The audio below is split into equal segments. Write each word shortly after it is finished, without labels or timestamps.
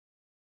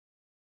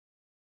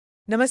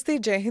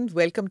Namaste, Jai Hind.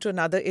 Welcome to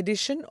another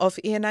edition of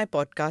ANI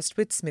Podcast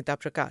with Smita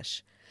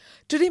Prakash.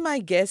 Today my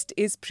guest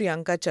is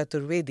Priyanka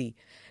Chaturvedi.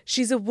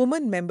 She's a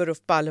woman member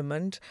of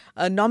parliament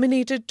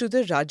nominated to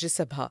the Rajya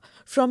Sabha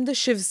from the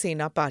Shiv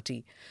Sena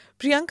party.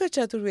 Priyanka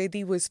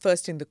Chaturvedi was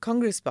first in the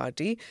Congress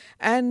party,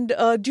 and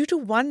due to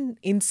one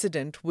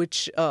incident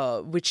which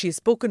she has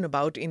spoken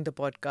about in the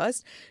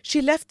podcast,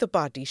 she left the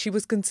party. She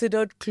was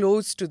considered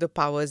close to the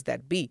powers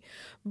that be.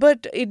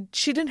 But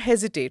she didn't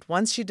hesitate.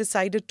 Once she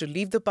decided to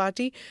leave the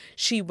party,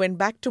 she went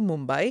back to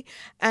Mumbai,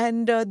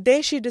 and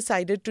there she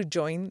decided to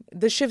join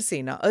the Shiv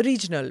Sena, a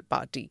regional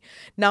party.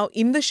 Now,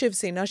 in the Shiv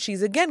Sena,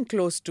 she's again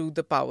close to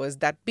the powers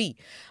that be.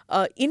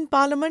 In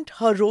parliament,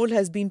 her role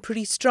has been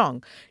pretty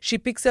strong. She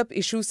picks up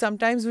issues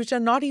sometimes which are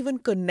not even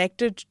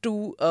connected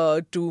to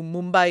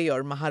Mumbai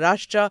or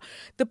Maharashtra,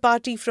 the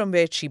party from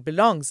where she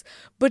belongs.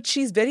 But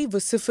she's very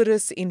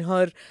vociferous in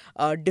her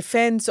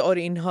defense or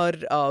in her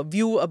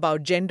view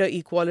about gender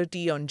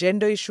equality on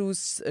gender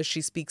issues.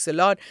 She speaks a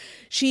lot.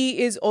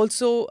 She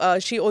also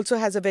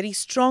has a very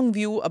strong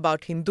view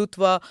about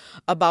Hindutva,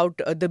 about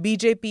the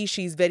BJP.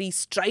 She's very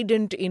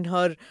strident in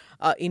her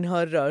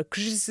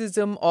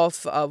criticism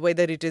of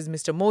whether it is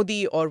Mr.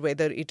 Modi or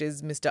whether it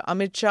is Mr.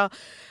 Amit Shah.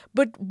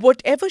 But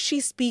whatever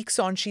she speaks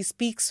on, she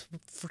speaks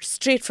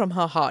straight from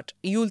her heart.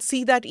 You'll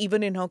see that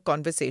even in her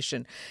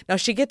conversation. Now,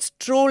 she gets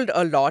trolled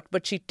a lot,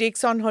 but she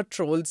takes on her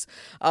trolls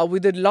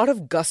with a lot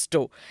of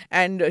gusto,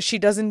 and she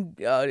doesn't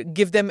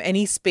give them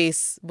any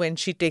space when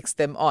she takes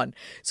them on.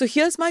 So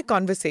here's my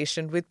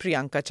conversation with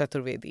Priyanka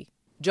Chaturvedi.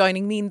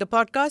 Joining me in the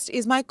podcast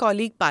is my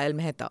colleague Payal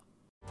Mehta.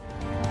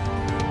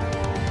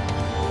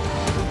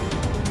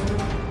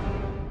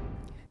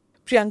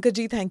 Priyanka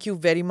ji, thank you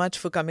very much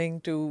for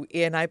coming to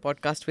ANI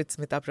Podcast with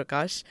Smita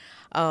Prakash.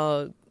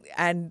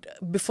 And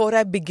before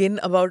I begin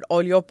about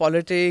all your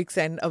politics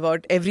and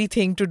about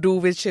everything to do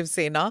with Shiv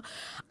Sena,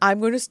 I'm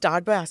going to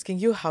start by asking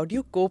you, how do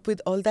you cope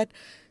with all that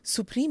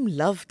supreme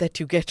love that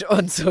you get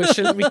on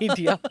social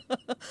media?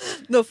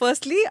 No,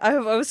 firstly, I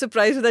was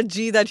surprised with that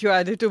G that you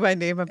added to my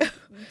name.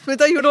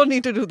 Smita, you don't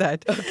need to do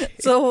that. Okay.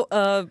 So,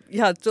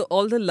 so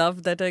all the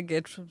love that I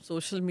get from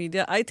social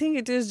media, I think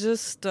it is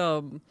just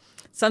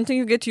something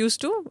you get used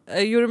to.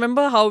 You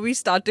remember how we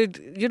started,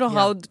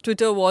 how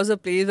Twitter was a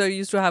place where you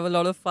used to have a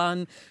lot of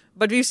fun.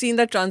 But we've seen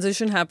that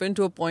transition happen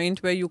to a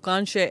point where you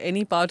can't share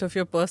any part of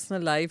your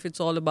personal life. It's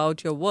all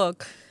about your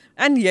work.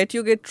 And yet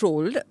you get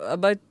trolled.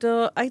 But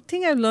I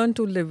think I've learned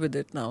to live with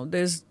it now.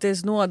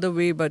 There's no other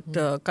way but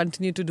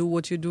continue to do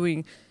what you're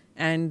doing.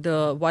 And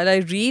while I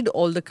read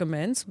all the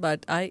comments,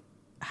 but I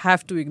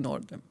have to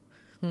ignore them.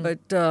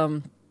 But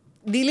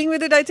dealing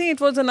with it, I think it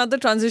was another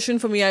transition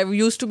for me. I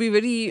used to be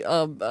very...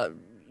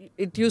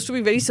 it used to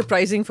be very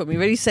surprising for me,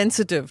 very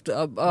sensitive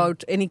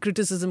about any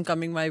criticism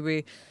coming my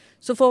way.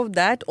 So for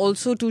that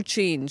also to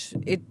change,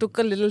 it took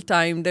a little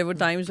time. There were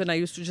times when I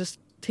used to just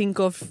think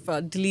of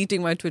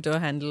deleting my Twitter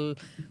handle.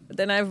 But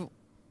then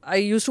I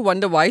used to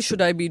wonder, why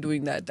should I be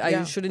doing that?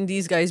 Shouldn't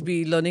these guys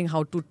be learning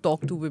how to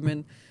talk to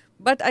women?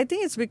 But I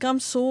think it's become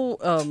so...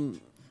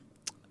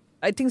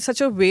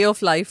 such a way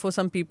of life for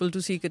some people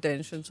to seek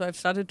attention. So I've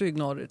started to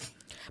ignore it.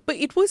 But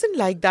it wasn't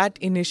like that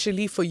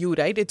initially for you,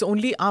 right? It's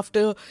only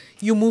after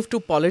you moved to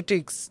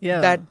politics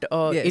that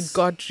it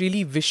got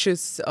really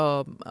vicious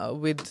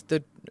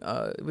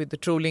with the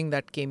trolling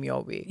that came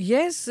your way.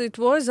 Yes, it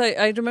was.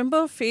 I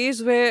remember a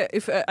phase where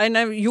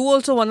you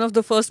also one of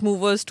the first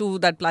movers to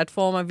that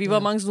platform. And we were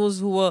amongst those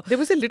who were... There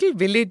was a little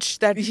village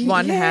that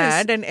one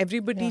had, and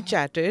everybody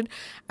chatted.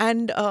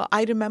 And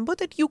I remember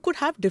that you could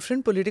have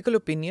different political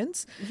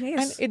opinions,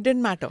 and it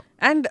didn't matter.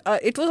 And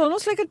it was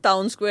almost like a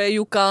town square.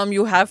 You come,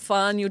 you have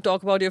fun, you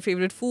talk about your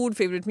favorite food,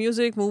 favorite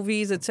music,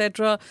 movies,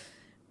 etc.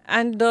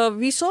 And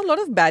we saw a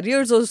lot of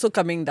barriers also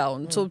coming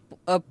down. So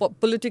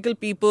political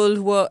people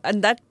who were,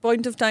 at that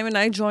point of time when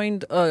I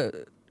joined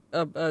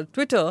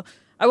Twitter,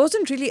 I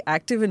wasn't really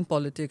active in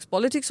politics.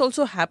 Politics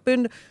also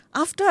happened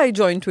after I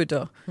joined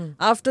Twitter,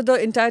 after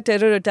the entire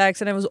terror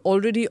attacks, and I was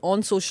already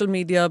on social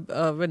media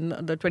when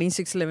the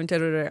 26/11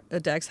 terror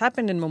attacks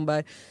happened in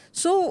Mumbai.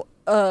 So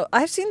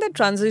I've seen that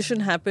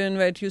transition happen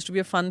where it used to be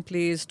a fun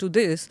place to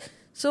this.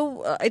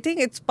 So I think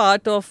it's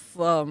part of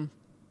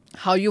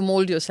how you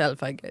mold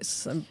yourself, I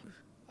guess.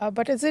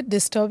 But is it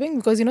disturbing?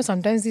 Because,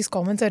 sometimes these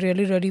comments are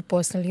really, really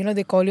personal.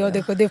 They call you,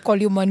 they've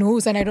called you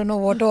manhoos and I don't know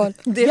what all.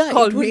 They've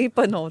called me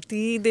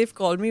panauti, they've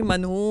called me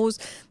manhoos,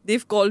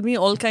 they've called me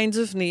all kinds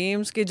of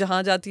names. Ke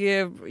jahan jati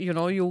hai,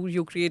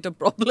 you create a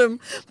problem.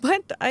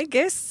 But I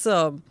guess,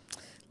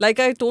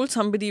 like I told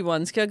somebody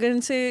once, कि अगर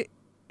इनसे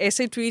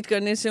ऐसे tweet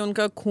करने से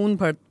उनका खून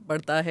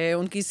बढ़ता है,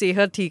 उनकी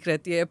सेहत ठीक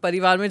रहती है,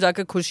 परिवार में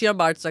जाकर खुशियाँ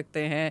बांट सकते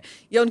हैं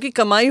या उनकी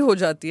कमाई हो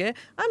जाती है,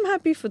 I'm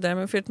happy for them.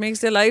 If it makes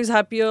their lives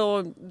happier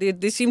or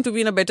they seem to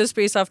be in a better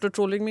space after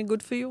trolling me,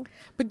 good for you.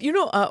 But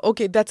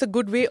okay, that's a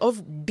good way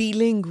of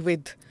dealing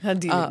with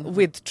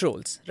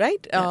trolls,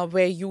 right?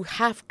 Where you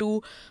have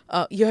to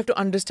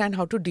understand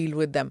how to deal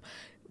with them.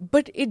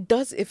 But it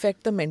does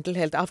affect the mental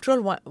health. After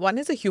all, one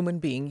is a human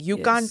being. You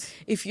can't,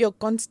 if you're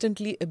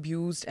constantly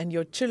abused and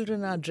your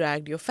children are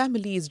dragged, your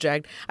family is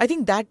dragged, I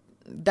think that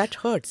that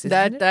hurts,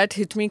 isn't it? That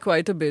hit me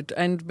quite a bit,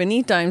 and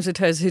many times it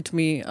has hit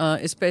me,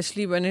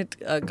 especially when it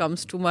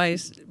comes to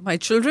my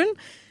children.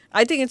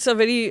 I think it's a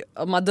very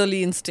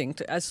motherly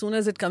instinct. As soon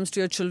as it comes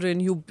to your children,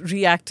 you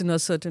react in a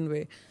certain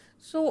way.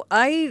 So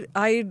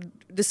I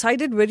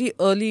decided very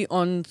early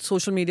on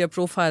social media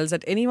profiles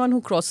that anyone who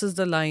crosses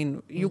the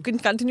line, you can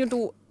continue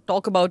to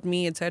talk about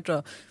me,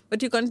 etc.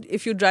 But you can't,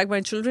 if you drag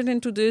my children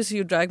into this,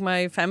 you drag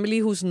my family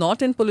who's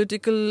not in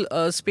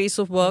political space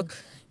of work,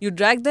 you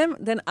drag them,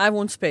 then I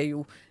won't spare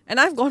you. And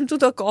I've gone to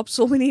the cops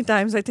so many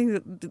times. I think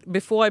that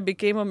before I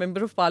became a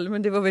member of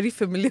parliament, they were very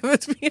familiar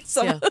with me as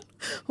someone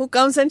who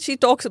comes and she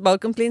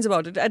complains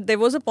about it. And there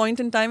was a point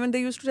in time when they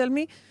used to tell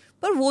me,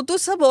 "Par wo to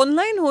sab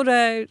online ho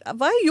raha hai.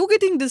 Why are you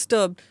getting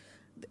disturbed?"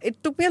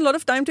 It took me a lot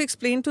of time to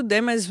explain to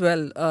them as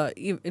well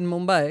in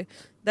Mumbai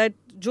that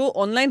जो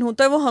online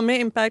होता है वो हमें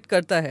impact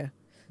करता है.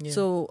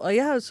 So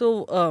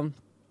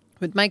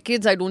with my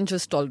kids, I don't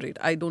just tolerate.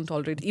 I don't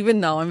tolerate. Even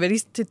now, I'm very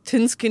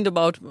thin-skinned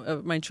about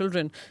my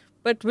children.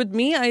 But with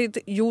me,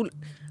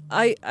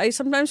 I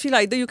sometimes feel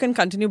either you can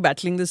continue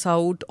battling this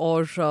out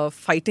or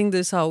fighting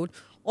this out,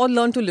 or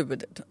learn to live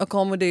with it,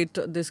 accommodate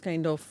this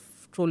kind of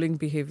trolling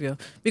behavior.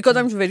 Because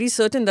I'm very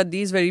certain that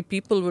these very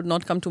people would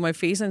not come to my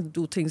face and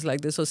do things like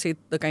this or say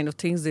the kind of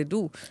things they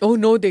do. Oh,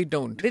 no, they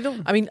don't. They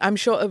don't. I mean, I'm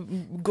sure,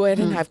 go ahead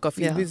and have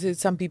coffee. Yeah. There's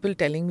some people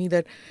telling me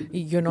that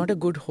you're not a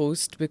good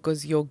host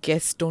because your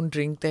guests don't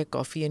drink their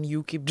coffee and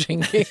you keep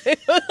drinking.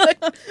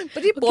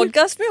 But ये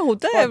podcast में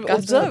होता है,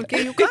 observe,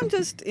 कि you can't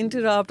just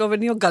interrupt, or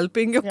when you're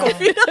gulping your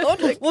coffee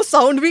down, वो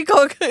sound भी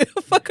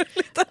पकड़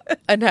लेता है.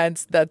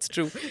 Enhance, that's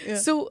true. Yeah.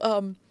 So,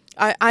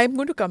 I'm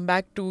going to come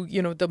back to,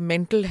 the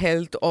mental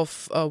health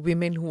of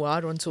women who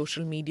are on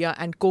social media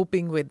and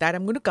coping with that.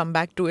 I'm going to come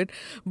back to it,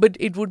 but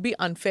it would be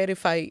unfair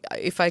if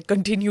I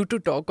continue to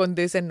talk on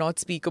this and not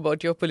speak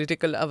about your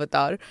political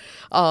avatar.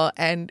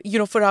 And,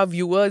 for our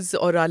viewers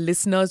or our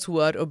listeners who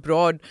are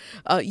abroad,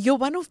 you're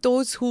one of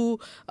those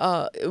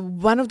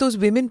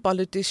women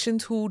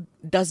politicians who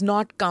does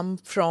not come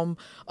from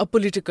a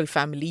political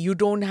family. You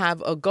don't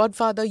have a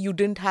godfather. You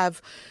didn't have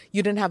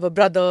a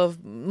brother,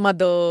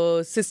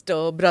 mother,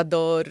 sister, brother,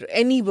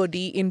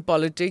 anybody in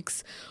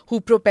politics who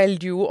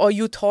propelled you, or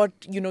you thought,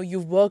 you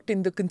worked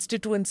in the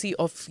constituency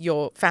of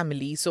your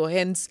family. So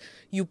hence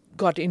you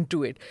got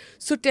into it.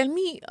 So tell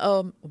me,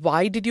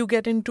 why did you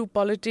get into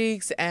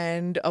politics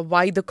and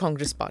why the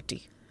Congress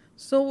party?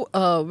 So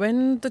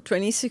when the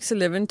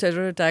 26/11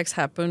 terror attacks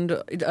happened,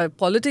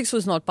 politics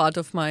was not part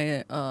of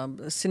my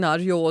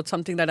scenario or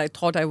something that I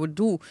thought I would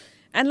do.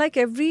 And like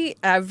every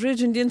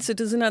average Indian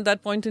citizen at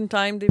that point in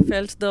time, they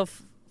felt the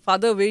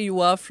farther away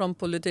you are from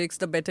politics,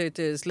 the better it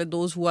is. Let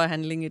those who are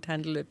handling it,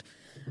 handle it.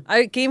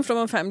 I came from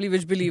a family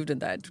which believed in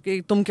that.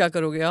 कि तुम क्या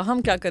करोगे?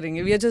 हम क्या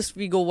करेंगे?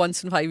 We go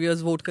once in 5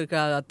 years, vote करके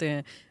आ जाते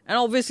हैं. And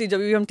obviously, जब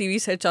भी हम TV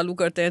set चालू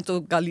करते हैं, तो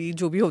गाली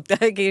जो भी होता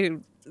है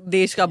कि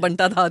देश का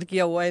बंटाधार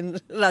किया हुआ है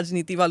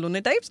राजनीति वालों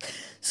ने types.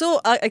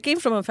 So I came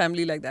from a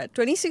family like that.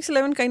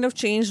 26/11 kind of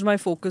changed my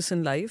focus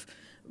in life,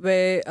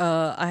 where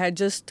I had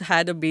just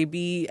had a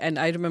baby, and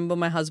I remember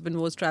my husband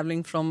was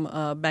traveling from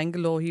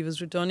Bangalore. He was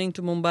returning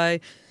to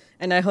Mumbai,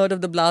 and I heard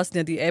of the blast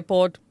near the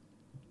airport.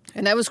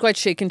 And I was quite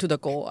shaken to the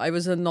core. I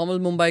was a normal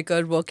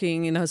Mumbaikar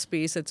working in her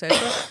space, etc.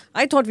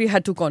 I thought we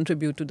had to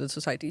contribute to the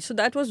society. So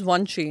that was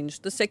one change.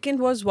 The second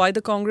was why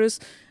the Congress.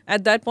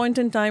 At that point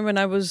in time when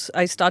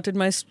I started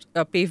my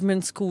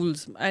pavement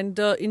schools. And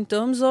in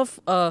terms of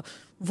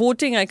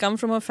voting, I come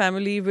from a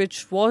family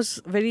which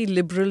was very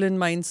liberal in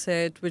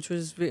mindset, which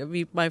was,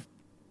 my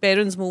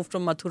parents moved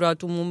from Mathura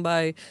to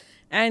Mumbai.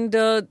 And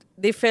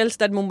they felt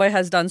that Mumbai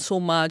has done so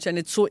much and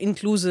it's so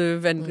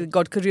inclusive and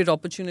got career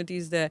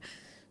opportunities there.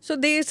 So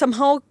they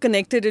somehow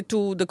connected it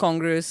to the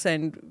Congress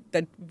and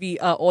that we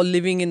are all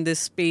living in this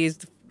space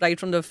right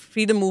from the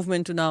freedom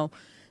movement to now.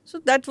 So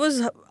that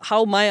was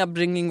how my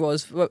upbringing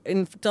was.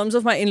 In terms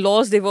of my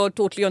in-laws, they were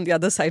totally on the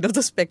other side of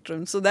the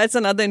spectrum. So that's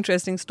another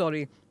interesting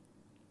story.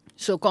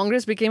 So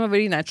Congress became a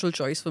very natural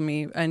choice for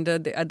me. And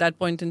at that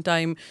point in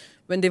time,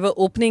 when they were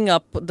opening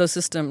up the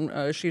system,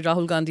 Shri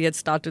Rahul Gandhi had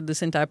started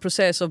this entire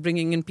process of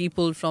bringing in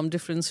people from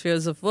different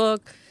spheres of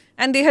work.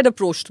 And they had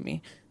approached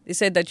me. They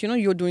said that,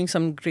 you're doing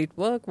some great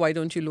work. Why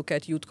don't you look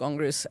at Youth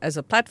Congress as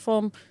a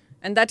platform?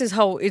 And that is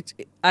how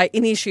I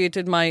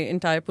initiated my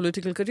entire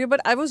political career. But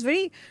I was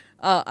very,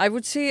 I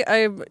would say,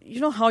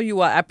 how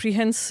you are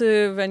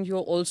apprehensive and you're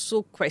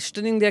also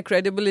questioning their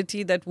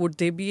credibility, that would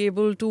they be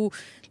able to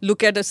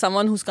look at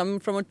someone who's coming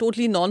from a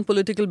totally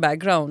non-political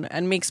background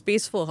and make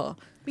space for her.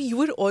 You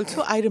were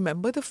also, I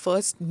remember the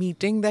first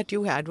meeting that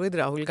you had with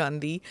Rahul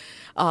Gandhi.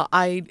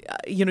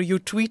 You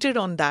tweeted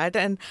on that,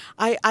 and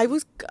I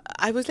was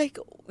like,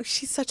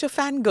 she's such a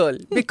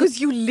fangirl, because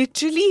you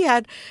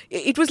literally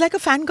it was like a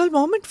fangirl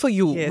moment for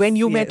you when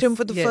you met him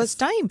for the first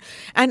time.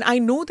 And I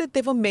know that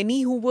there were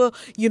many who were,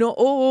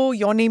 oh,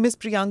 your name is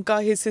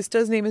Priyanka, his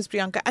sister's name is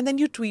Priyanka. And then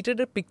you tweeted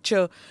a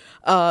picture,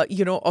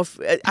 of,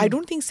 I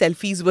don't think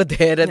selfies were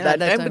there at that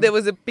time, but there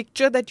was a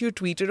picture that you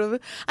tweeted of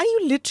it. And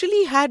you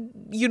literally had,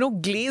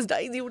 glazed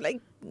eyes. You were like,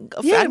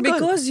 a Yeah, fangirl.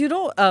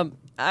 because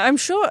I'm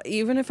sure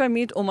even if I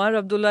meet Omar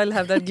Abdullah, I'll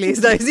have that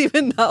glazed eyes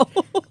even now.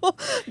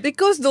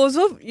 Because those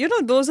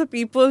are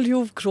people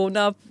you've grown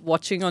up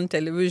watching on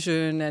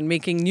television and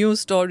making news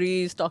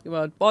stories, talking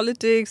about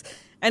politics.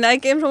 And I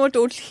came from a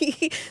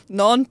totally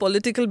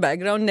non-political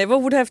background. Never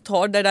would have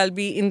thought that I'll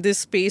be in this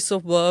space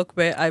of work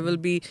where I will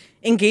be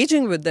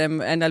engaging with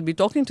them and I'll be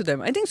talking to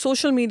them. I think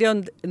social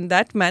media in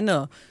that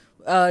manner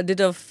did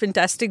a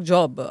fantastic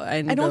job.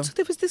 And also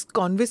there was this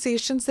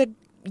conversations that,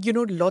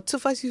 lots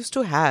of us used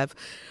to have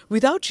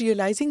without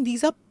realizing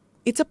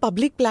it's a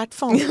public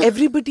platform.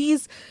 Everybody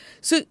is,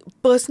 so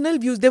personal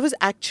views. There was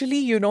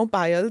actually,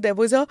 Payal, there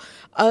was a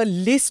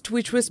list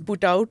which was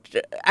put out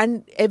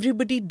and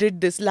everybody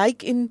did this.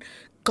 Like in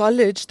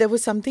college, there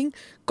was something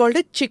called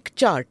a chick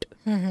chart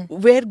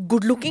where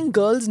good-looking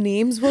girls'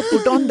 names were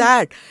put on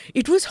that.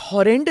 It was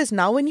horrendous.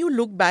 Now when you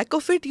look back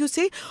of it, you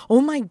say,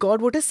 oh my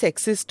God, what a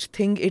sexist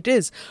thing it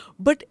is.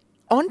 But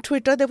on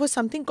Twitter, there was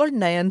something called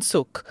Nayan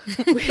Sukh.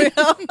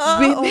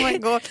 Oh my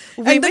God.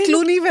 And the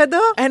Clooney weather.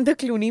 And the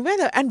Clooney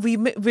weather. And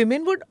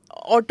women would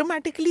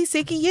automatically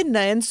say कि ये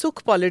Nayan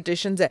Sukh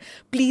politicians hai,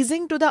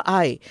 pleasing to the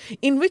eye,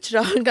 in which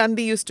Rahul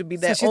Gandhi used to be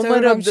there, Shashi Omar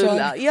Tharoor, I'm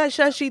Abdullah, sure. yeah,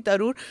 Shashi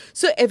Tharoor.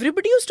 So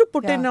everybody used to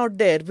put in Yeah. out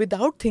there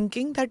without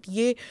thinking that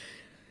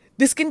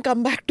this can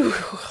come back to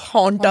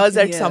haunt us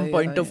at some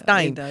point of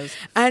time. It does.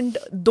 And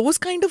those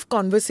kind of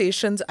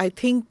conversations, I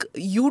think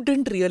you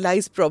didn't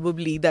realize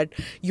probably that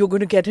you're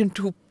going to get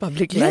into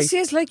public life.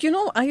 Yes, like,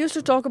 I used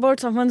to talk about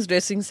someone's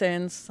dressing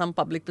sense, some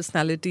public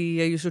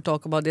personality. I used to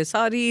talk about their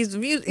saris.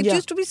 It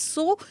used to be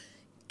so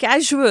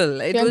casual.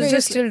 It Priyanka, was you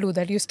just... still do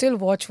that. You still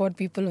watch what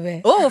people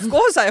wear. Oh, of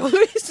course, I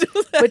always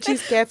do that. But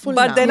she's careful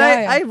But now. then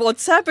Yeah, I yeah.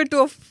 WhatsApp it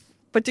to a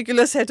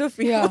particular set of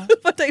people, Yeah.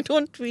 but I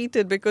don't tweet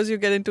it because you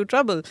get into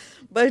trouble.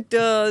 But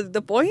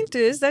the point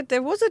is that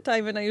there was a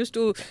time when I used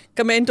to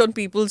comment on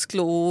people's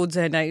clothes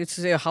and I used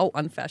to say how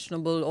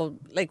unfashionable or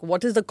like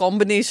what is the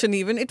combination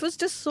even. It was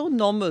just so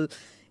normal.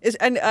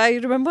 And I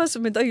remember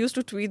Smita used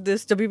to tweet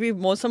this, जब भी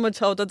मौसम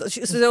अच्छा होता था,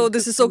 she said, oh,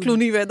 this is so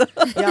Clooney weather.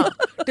 Yeah,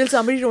 till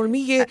somebody told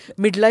me ये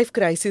midlife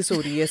crisis हो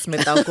रही है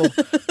स्मिता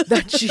को,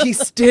 that she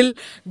still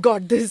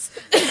got this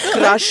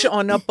crush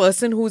on a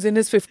person who's in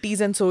his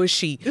 50s and so is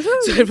she.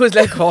 So it was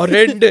like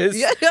horrendous.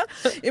 Yeah.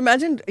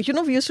 Imagine,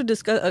 we used to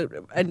discuss,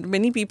 and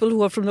many people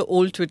who are from the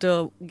old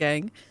Twitter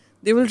gang,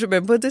 they will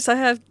remember this.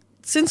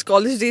 Since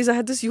college days, I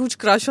had this huge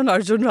crush on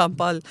Arjun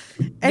Rampal.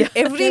 And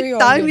every We all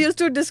time did. we used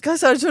to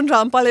discuss Arjun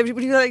Rampal,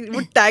 everybody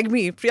would tag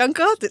me.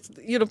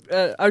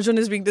 Priyanka, Arjun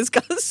is being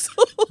discussed.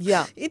 So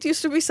Yeah. it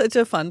used to be such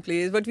a fun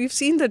place. But we've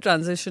seen the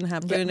transition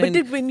happen.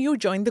 But when you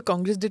joined the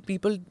Congress, did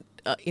people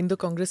in the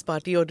Congress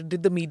party or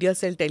did the media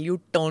cell tell you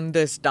tone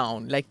this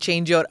down, like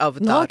change your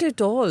avatar? Not at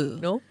all.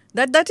 No?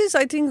 That is,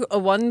 I think,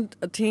 one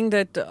thing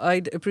that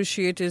I'd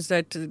appreciate is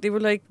that they were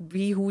like,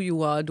 be who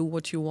you are, do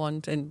what you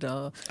want. And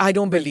I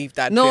don't believe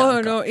that. No,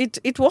 Priyanka.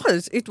 it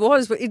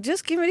was, but it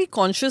just came very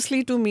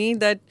consciously to me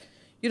that,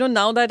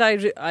 now that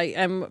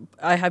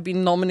I have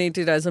been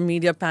nominated as a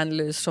media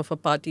panelist of a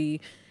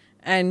party,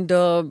 and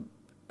so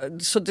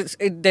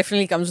it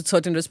definitely comes with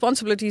certain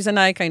responsibilities, and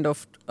I kind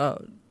of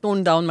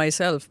toned down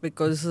myself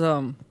because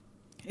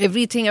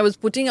everything I was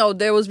putting out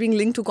there was being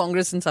linked to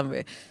Congress in some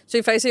way. So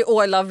if I say, oh,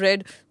 I love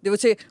red, they would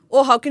say,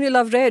 oh, how can you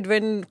love red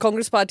when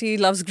Congress party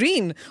loves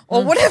green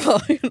or whatever,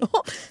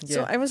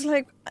 So I was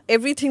like,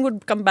 everything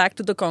would come back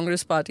to the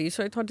Congress party.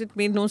 So I thought it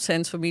made no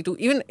sense for me to,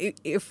 even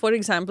if, for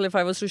example, if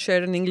I was to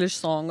share an English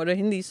song or a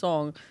Hindi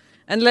song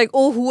and like,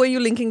 oh, who are you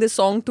linking this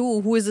song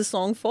to? Who is this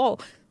song for?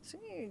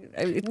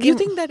 Do you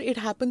think that it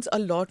happens a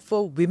lot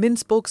for women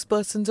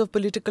spokespersons of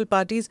political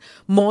parties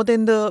more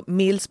than the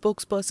male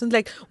spokespersons?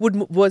 Like,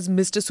 was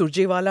Mr.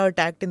 Surjewala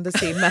attacked in the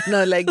same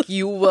manner like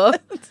you were?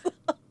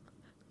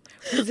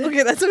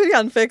 Okay, that's a very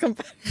unfair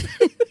comparison.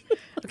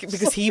 Okay,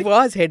 because he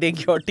was heading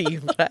your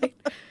team, right?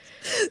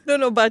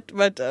 No, but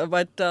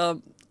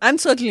I'm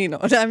certainly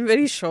not. I'm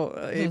very sure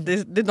it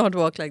did not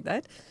work like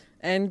that.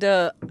 And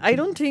I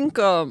don't think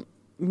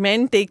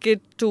men take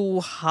it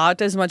to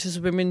heart as much as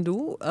women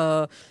do.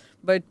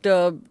 But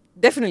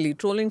definitely,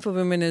 trolling for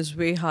women is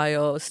way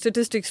higher.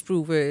 Statistics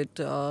prove it.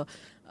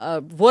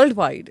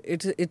 Worldwide,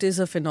 it is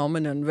a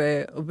phenomenon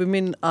where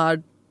women are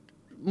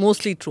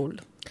mostly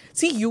trolled.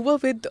 See, you were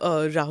with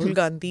Rahul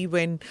Gandhi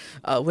when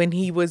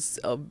he was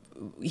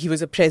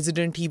a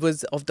president, he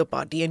was of the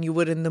party, and you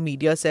were in the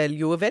media cell.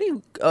 You were very,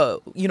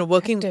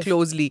 working Active.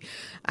 closely,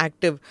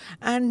 active.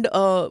 And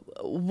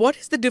what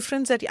is the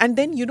difference and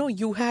then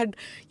you had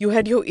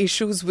your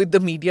issues with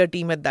the media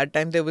team at that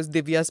time. There was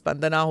Divya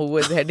Spandana who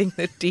was heading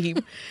the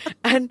team,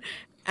 and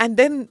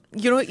then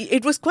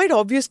it was quite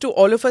obvious to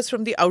all of us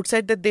from the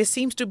outside that there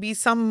seems to be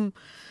some.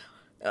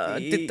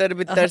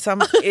 There's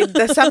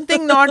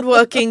something not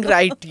working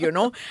right,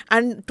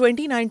 And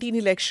 2019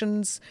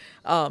 elections,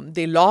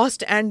 they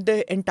lost and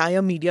the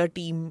entire media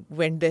team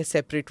went their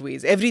separate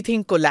ways.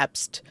 Everything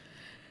collapsed.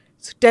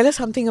 So tell us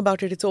something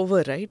about it. It's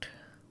over, right?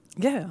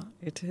 Yeah,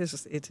 it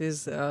is. It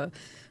is.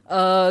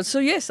 So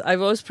yes, I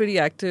was pretty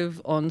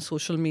active on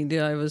social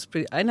media.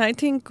 And I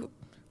think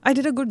I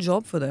did a good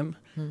job for them.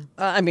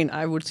 I mean,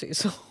 I would say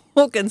so.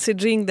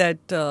 Considering that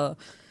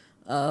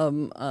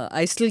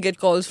I still get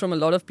calls from a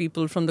lot of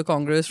people from the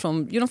Congress,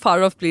 from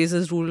far off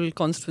places, rural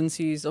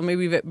constituencies, or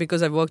maybe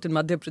because I've worked in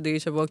Madhya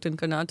Pradesh, I've worked in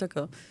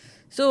Karnataka.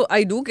 So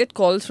I do get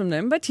calls from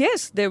them. But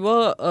yes, there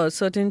were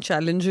certain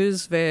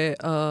challenges where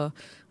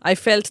I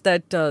felt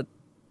that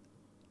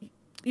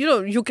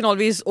you can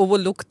always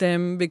overlook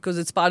them because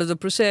it's part of the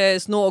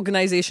process. No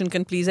organization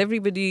can please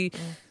everybody.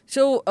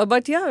 So,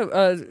 but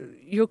yeah,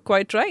 you're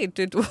quite right.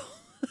 It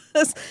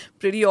was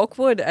pretty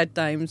awkward at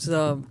times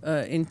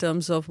in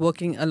terms of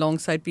working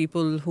alongside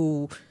people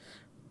who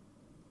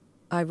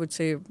I would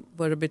say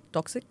were a bit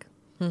toxic.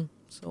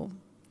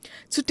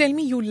 So tell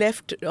me, you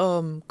left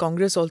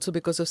Congress also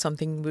because of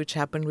something which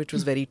happened which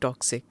was very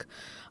toxic.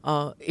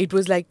 It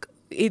was like,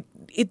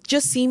 it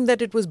just seemed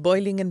that it was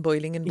boiling and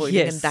boiling and boiling,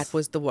 Yes. and that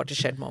was the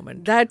watershed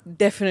moment. That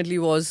definitely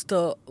was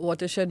the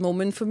watershed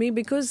moment for me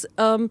because,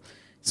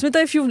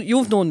 Smita, if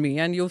you've known me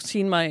and you've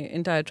seen my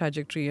entire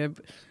trajectory,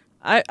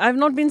 I've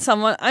not been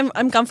someone,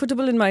 I'm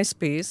comfortable in my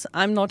space.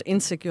 I'm not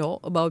insecure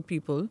about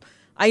people.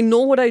 I know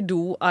what I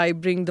do. I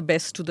bring the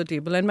best to the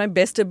table and my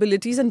best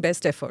abilities and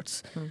best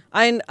efforts.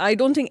 And I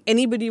don't think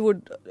anybody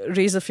would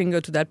raise a finger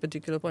to that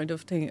particular point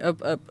of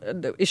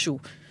the issue.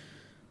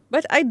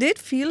 But I did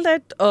feel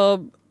that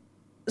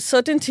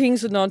certain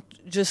things were not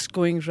just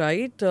going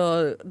right.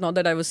 Not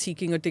that I was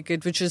seeking a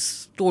ticket, which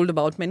is told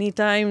about many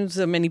times.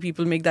 Many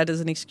people make that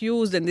as an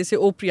excuse. Then they say,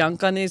 oh,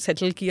 Priyanka ne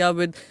settle kiya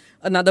with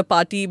another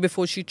party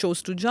before she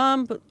chose to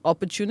jump.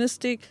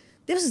 Opportunistic.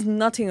 There was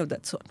nothing of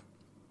that sort.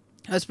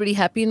 I was pretty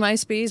happy in my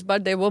space,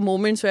 but there were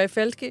moments where I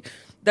felt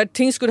that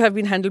things could have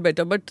been handled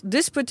better. But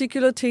this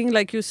particular thing,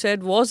 like you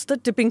said, was the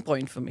tipping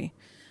point for me.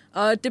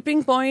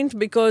 Tipping point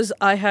because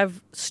I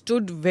have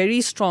stood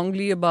very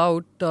strongly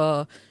about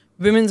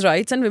women's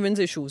rights and women's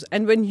issues.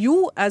 And when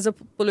you as a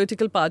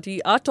political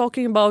party are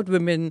talking about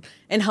women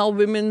and how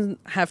women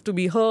have to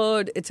be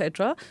heard,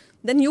 etc.,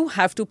 then you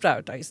have to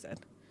prioritize that.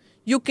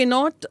 You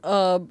cannot,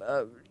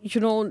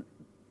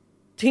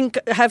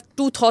 have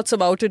two thoughts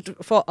about it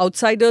for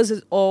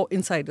outsiders or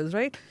insiders,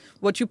 right?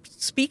 What you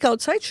speak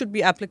outside should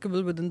be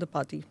applicable within the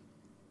party.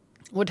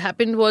 What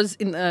happened was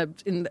in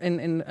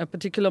a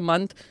particular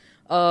month,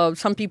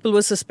 some people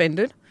were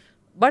suspended,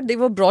 but they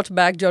were brought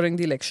back during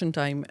the election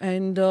time.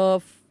 And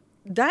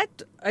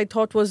that I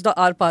thought was the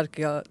aar par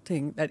kya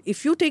thing, that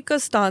if you take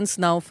a stance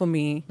now for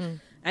me,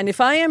 and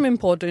if I am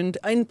important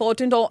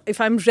or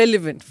if I'm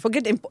relevant,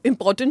 forget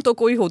important to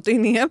koi hote hi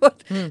nahi hai,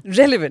 but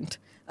relevant.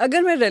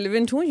 अगर मैं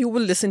relevant हूँ, you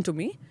will listen to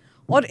me.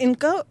 और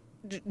इनका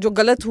जो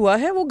गलत हुआ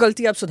है, वो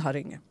गलती आप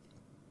सुधारेंगे.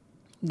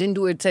 Didn't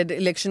do it, said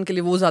election के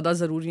लिए वो ज़्यादा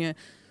ज़रूरी है.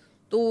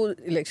 तो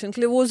election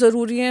के लिए वो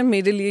ज़रूरी है,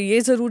 मेरे लिए ये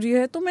ज़रूरी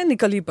है, तो मैं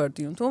निकल ही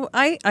पड़ती हूँ. तो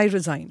I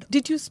resigned.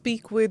 Did you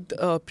speak with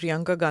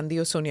Priyanka Gandhi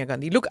or Sonia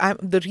Gandhi? Look,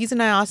 the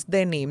reason I asked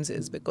their names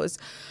is because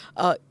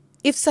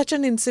if such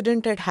an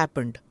incident had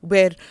happened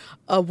where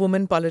a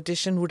woman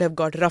politician would have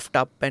got roughed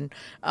up and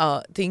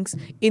things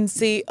in,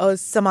 say, a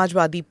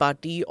Samajwadi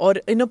party or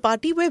in a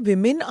party where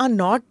women are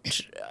not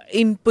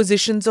in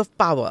positions of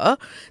power,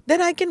 then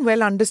I can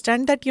well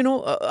understand that,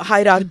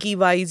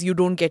 hierarchy-wise, you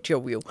don't get your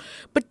view.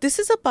 But this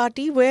is a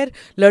party where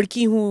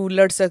ladki hu,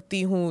 lad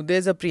sakti hu,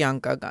 there's a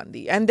Priyanka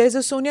Gandhi and there's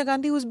a Sonia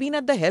Gandhi who's been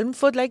at the helm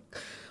for like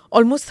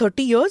almost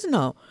 30 years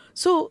now.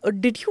 So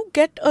did you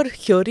get a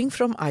hearing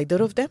from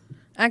either of them?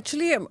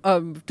 Actually,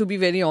 to be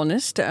very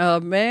honest,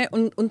 मैं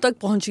उन तक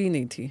पहुंची ही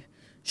नहीं थी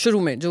शुरू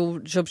में.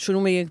 जब शुरू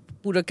में ये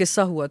पूरा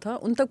किस्सा हुआ था,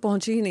 उन तक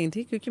पहुंची ही नहीं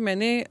थी क्योंकि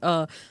मैंने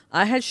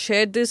I had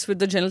shared this with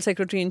the General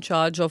Secretary in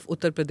charge of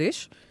Uttar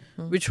Pradesh,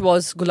 which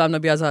was Ghulam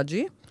Nabi Azad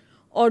ji,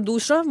 और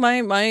दूसरा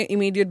my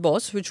immediate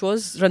boss, which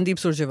was Randeep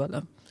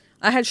Surjewala.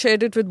 I had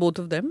shared it with both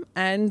of them,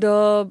 and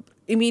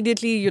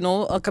immediately,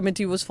 a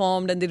committee was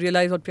formed and they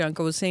realized what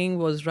Priyanka was saying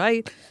was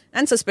right,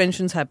 and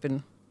suspensions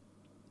happened.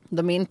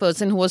 The main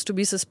person who was to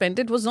be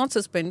suspended was not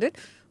suspended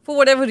for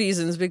whatever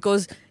reasons,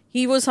 because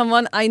he was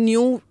someone I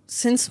knew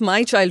since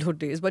my childhood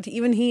days, but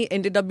even he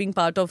ended up being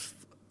part of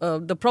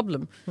the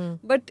problem.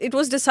 But it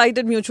was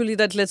decided mutually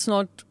that let's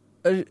not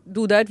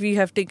do that. We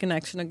have taken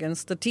action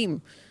against the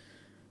team.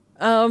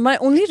 My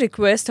only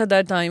request at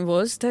that time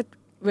was that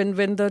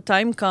when the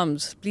time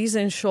comes, please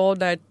ensure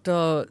that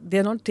they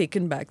are not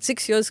taken back.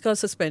 6 years का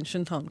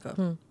suspension था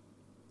उनका.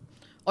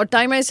 और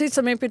time ऐसे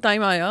समय पे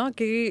time आया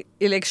कि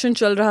election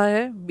चल रहा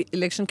है,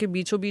 इलेक्शन के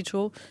बीचों बीच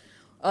हो,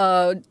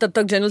 तब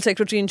तक general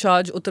secretary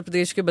incharge Uttar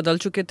Pradesh के बदल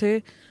चुके थे.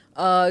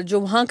 जो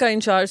वहाँ का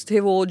इंचार्ज थे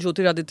वो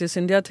ज्योतिरादित्य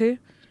सिंधिया थे.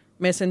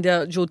 मैं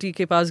सिंधिया ज्योति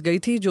के पास गई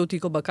थी. ज्योति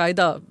को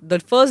बाकायदा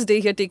द फर्स्ट डे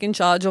ही taken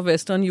charge of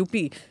western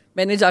UP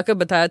मैंने जाकर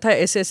बताया था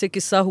ऐसे ऐसे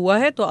किस्सा हुआ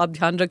है, तो आप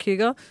ध्यान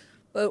रखिएगा.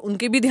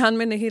 उनके भी ध्यान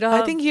में नहीं रहा.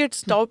 I think he had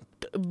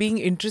stopped being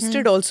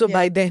interested also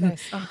by then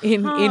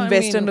in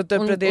Western Uttar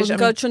Pradesh.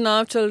 उनका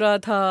चुनाव चल रहा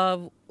था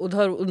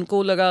उधर.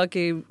 उनको लगा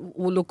कि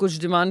वो लोग कुछ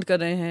डिमांड कर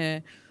रहे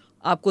हैं,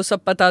 आपको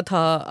सब पता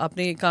था,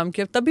 आपने ये काम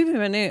किया. तभी भी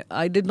मैंने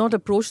I did not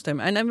approach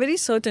them, and I'm very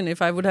certain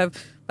if I would have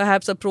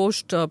perhaps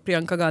approached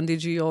Priyanka Gandhi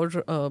ji or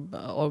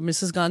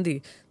Mrs.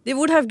 Gandhi, they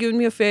would have given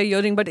me a fair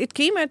hearing. But it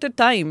came at a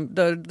time,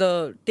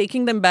 the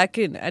taking them back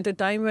in, at a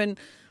time when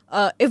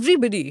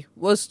everybody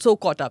was so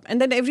caught up. And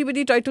then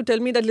everybody tried to tell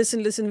me that,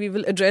 listen, we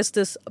will address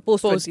this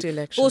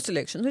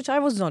post-election, which I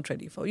was not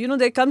ready for.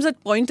 There comes a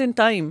point in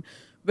time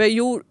where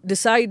you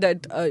decide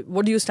that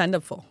what do you stand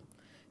up for?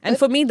 And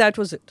for me, that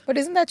was it. But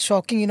isn't that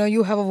shocking?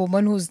 You have a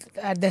woman who's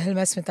at the helm,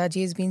 as Smita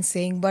ji has been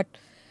saying, but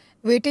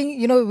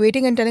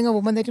waiting and telling a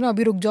woman that,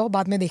 abhi ruk jao,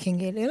 baad mein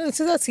dekhenge. This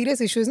is a serious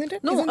issue, isn't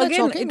it? No, isn't that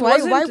again, shocking?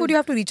 Why would you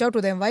have to reach out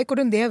to them? Why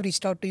couldn't they have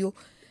reached out to you?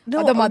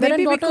 No, the mother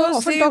and daughter because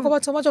often talk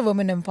about so much of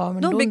women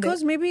empowerment. No, don't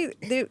because maybe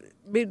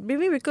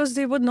because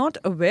they were not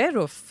aware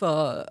of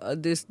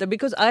this.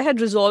 Because I had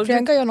resolved.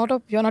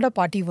 Priyanka, you're not a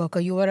party worker.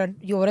 You were a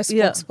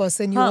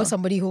spokesperson. You were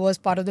somebody who was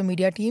part of the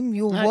media team.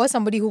 You were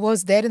somebody who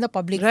was there in the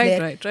public.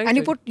 Right. And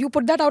you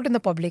put that out in the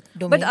public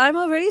domain. But I'm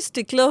a very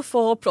stickler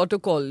for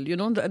protocol.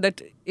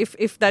 That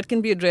if that can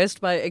be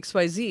addressed by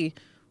XYZ,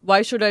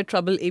 why should I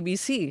trouble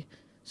ABC?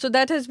 So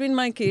that has been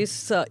my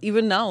case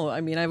even now.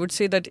 I mean, I would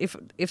say that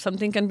if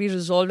something can be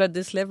resolved at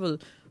this level,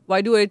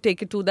 why do I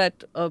take it to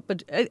that?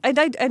 But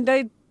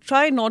I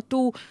try not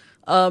to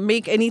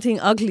make anything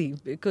ugly,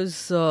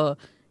 because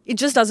it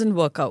just doesn't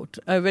work out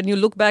when you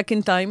look back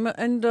in time.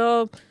 And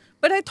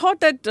but I thought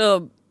that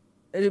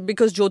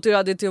because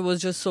Jyotiraditya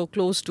was just so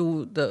close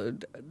to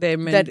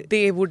them, that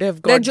they would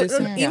have got this.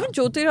 Even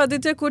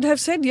Jyotiraditya could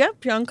have said, "Yeah,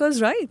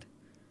 Priyanka's right."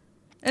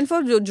 And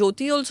for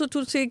Jyoti also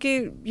to say,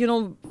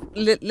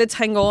 let's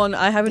hang on,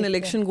 I have an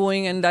election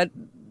going, and that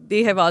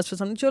they have asked for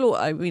something. Chalo,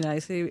 I mean, I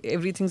say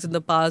everything's in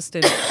the past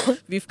and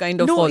we've kind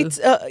of No,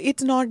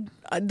 it's not.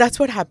 That's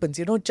what happens,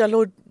 Chalo,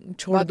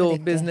 chhod do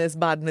business,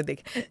 baad mein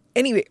dekh.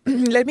 Anyway,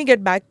 let me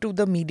get back to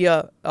the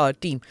media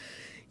team.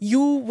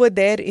 You were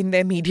there in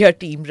their media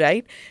team,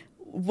 right?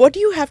 What do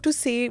you have to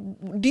say?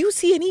 Do you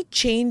see any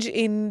change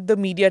in the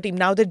media team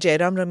now that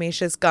Jairam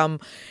Ramesh has come?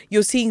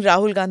 You're seeing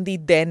Rahul Gandhi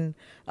then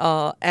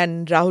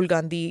and Rahul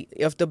Gandhi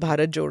of the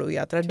Bharat Jodo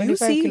Yatra.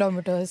 25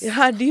 kilometers.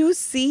 Yeah, do you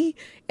see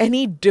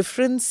any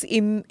difference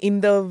in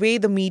the way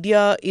the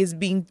media is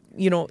being,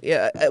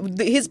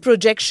 his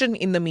projection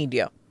in the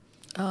media?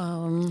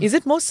 Is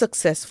it more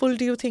successful,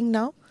 do you think,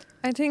 now?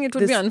 I think it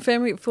would be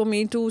unfair for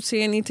me to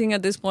say anything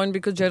at this point,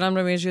 because Jairam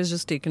Ramesh has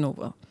just taken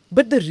over.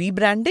 But the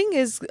rebranding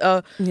is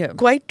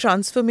quite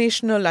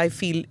transformational, I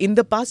feel. In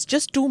the past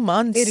just 2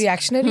 months. A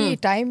reactionary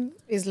time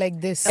is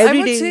like this.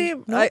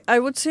 I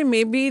would say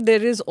maybe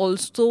there is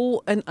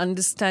also an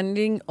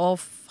understanding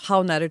of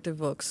how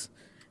narrative works.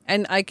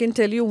 And I can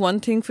tell you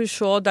one thing for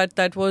sure,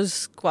 that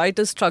was quite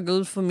a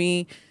struggle for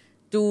me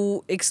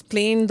to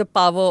explain the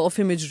power of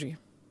imagery,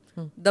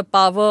 the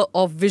power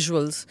of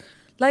visuals.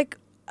 Like,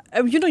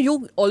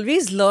 you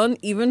always learn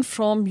even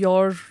from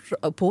your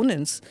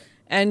opponents.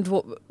 And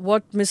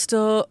what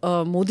Mr.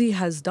 Modi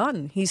has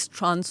done, he's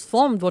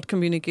transformed what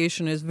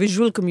communication is,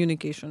 visual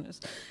communication is.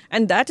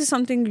 And that is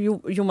something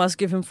you must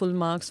give him full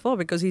marks for,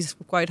 because he's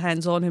quite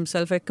hands-on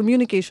himself where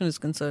communication is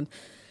concerned.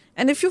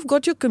 And if you've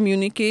got your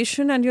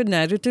communication and your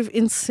narrative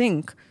in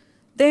sync,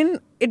 then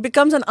it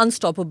becomes an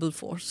unstoppable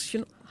force.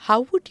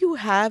 How would you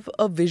have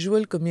a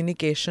visual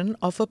communication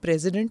of a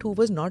president who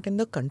was not in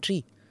the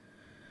country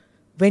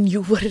when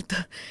you were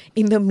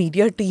in the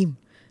media team?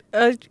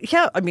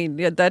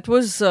 That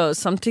was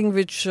something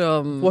which...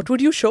 what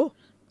would you show?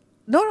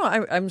 No,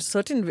 I'm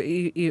certain,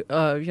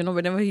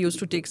 whenever he used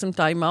to take some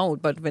time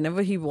out, but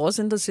whenever he was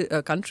in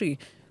the country,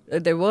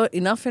 there were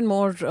enough and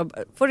more...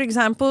 For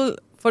example,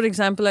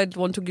 I'd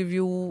want to give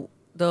you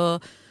the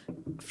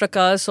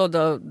fracas or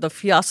the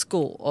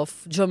fiasco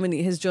of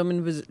Germany, his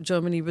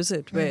Germany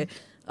visit, where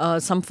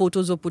some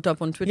photos were put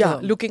up on Twitter. Yeah,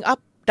 looking up,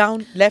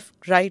 down,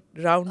 left, right,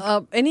 round.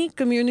 Any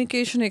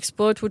communication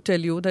expert would tell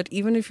you that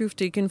even if you've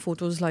taken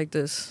photos like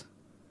this,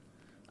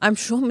 I'm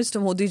sure Mr.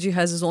 Modi ji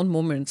has his own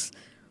moments,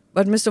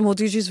 but Mr.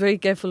 Modi ji is very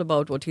careful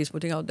about what he's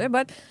putting out there.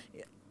 But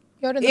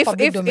you're in the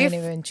public domain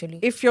eventually.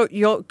 If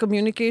your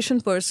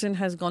communication person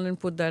has gone and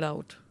put that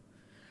out,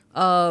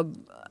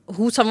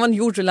 who's someone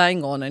you're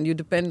relying on and you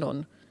depend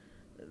on,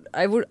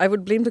 I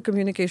would blame the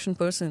communication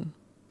person.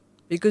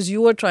 Because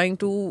you are trying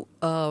to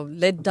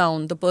let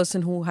down the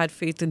person who had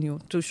faith in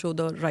you to show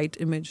the right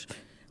image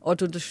or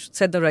to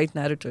set the right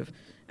narrative.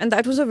 And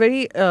that was a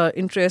very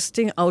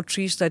interesting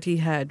outreach that he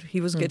had. He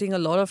was getting a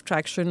lot of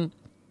traction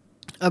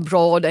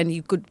abroad, and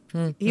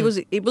he was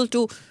able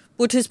to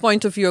put his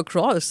point of view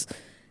across,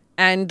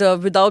 and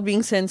without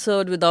being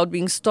censored, without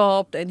being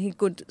stopped, and he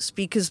could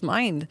speak his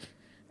mind.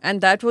 And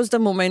that was the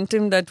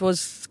momentum that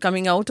was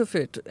coming out of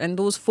it. And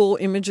those 4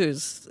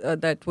 images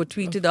that were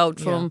tweeted out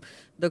from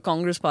the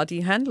Congress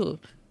party handle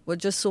were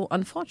just so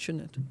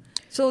unfortunate.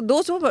 So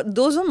those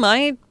were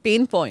my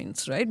pain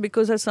points, right?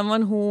 Because as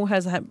someone who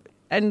has...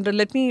 And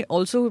let me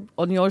also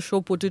on your show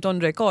put it on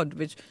record,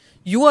 which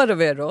you are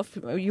aware of,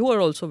 you are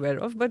also aware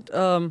of. But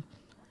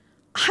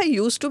I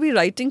used to be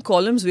writing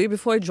columns way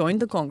before I joined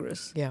the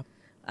Congress. Yeah.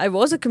 I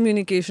was a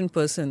communication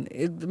person.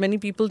 Many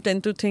people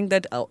tend to think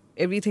that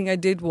everything I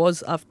did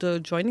was after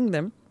joining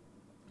them.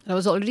 I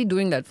was already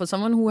doing that. For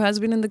someone who has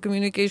been in the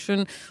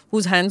communication,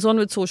 who's hands-on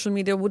with social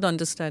media, would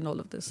understand all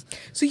of this.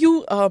 So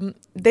you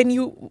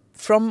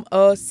from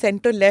a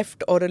centre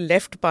left or a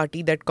left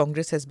party that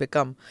Congress has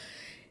become,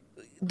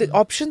 the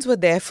options were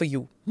there for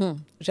you,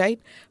 right?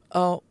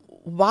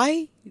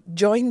 Why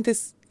join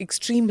this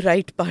extreme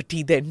right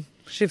party then,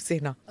 Shiv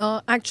Sena?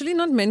 Actually,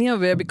 not many are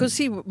aware, because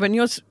see, when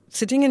you're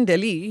sitting in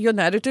Delhi, your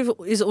narrative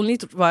is only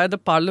via the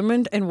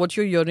parliament and what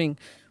you're hearing.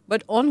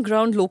 But on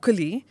ground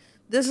locally,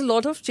 there's a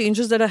lot of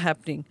changes that are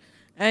happening.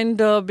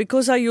 And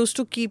because I used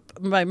to keep,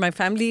 my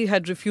family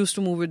had refused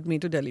to move with me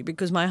to Delhi,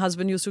 because my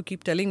husband used to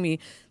keep telling me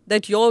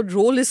that your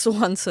role is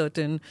so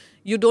uncertain.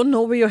 You don't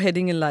know where you're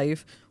heading in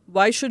life.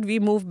 Why should we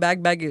move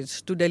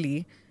baggage to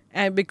Delhi?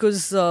 And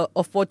because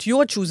of what you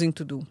are choosing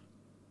to do.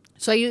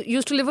 So I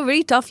used to live a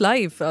very tough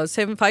life.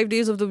 5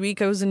 days of the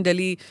week I was in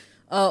Delhi.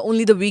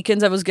 Only the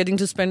weekends I was getting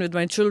to spend with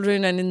my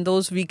children. And in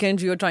those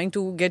weekends, you are trying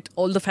to get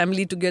all the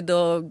family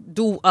together,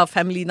 do our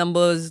family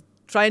numbers,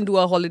 try and do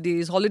our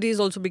holidays. Holidays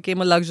also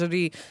became a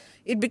luxury.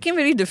 It became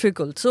very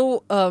difficult.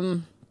 So,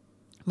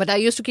 but I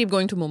used to keep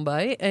going to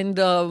Mumbai and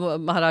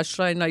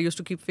Maharashtra, and I used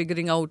to keep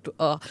figuring out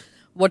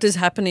what is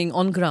happening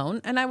on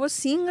ground. And I was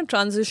seeing a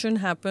transition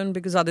happen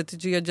because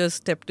Aditya had just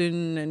stepped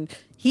in and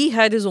he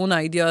had his own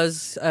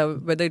ideas,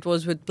 whether it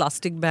was with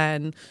plastic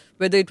ban,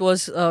 whether it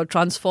was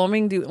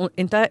transforming the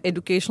entire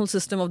educational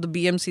system of the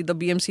BMC. The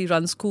BMC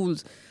runs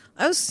schools.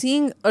 I was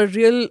seeing a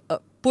real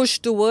push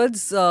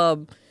towards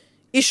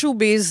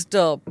issue-based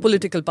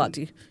political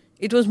party.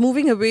 It was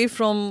moving away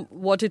from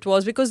what it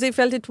was because they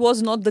felt it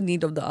was not the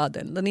need of the hour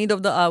then. The need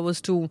of the hour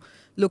was to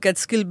look at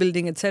skill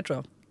building,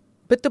 etc.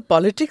 But the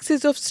politics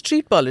is of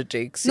street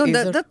politics. No,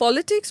 the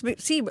politics,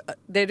 see,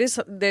 there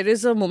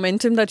is a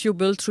momentum that you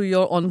build through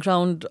your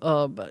on-ground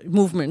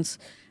movements.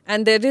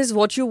 And there is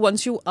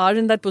once you are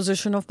in that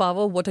position of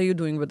power, what are you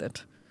doing with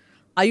it?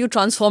 Are you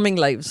transforming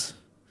lives?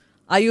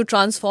 Are you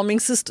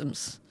transforming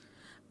systems?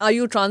 Are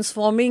you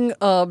transforming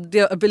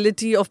the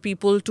ability of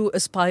people to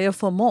aspire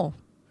for more?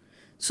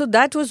 So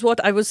that was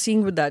what I was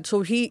seeing with that.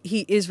 So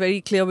he is very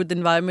clear with the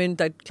environment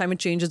that climate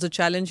change is a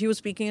challenge. He was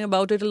speaking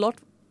about it a lot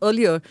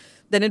earlier.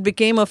 Then it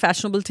became a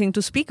fashionable thing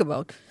to speak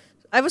about.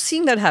 I was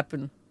seeing that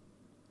happen.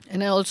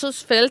 And I also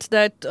felt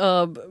that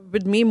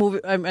with me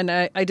moving, and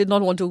I did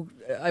not want to,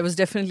 I was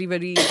definitely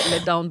very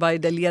let down by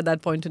Delhi at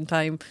that point in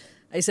time.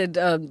 I said,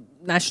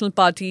 national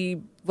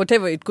party,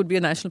 whatever, it could be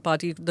a national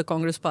party, the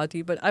Congress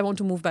party, but I want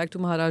to move back to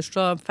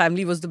Maharashtra.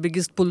 Family was the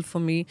biggest pull for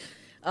me.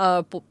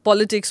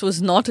 Politics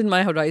was not in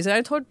my horizon.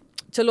 I thought,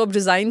 चलो अब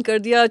resign कर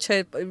दिया,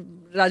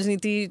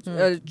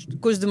 राजनीति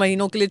कुछ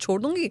महीनों के लिए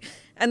छोड़ दूंगी,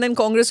 and then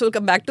Congress will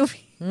come back to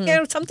me.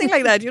 Yeah, something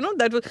like that,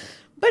 that was.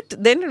 But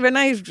then when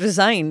I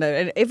resigned,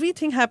 and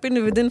everything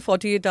happened within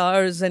 48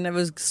 hours, and I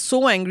was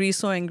so angry.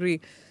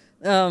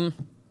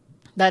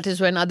 That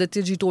is when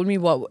Aditya ji told me,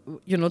 wow,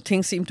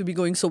 things seem to be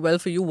going so well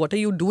for you. What are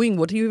you doing?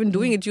 What are you even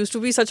doing? It used to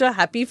be such a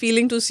happy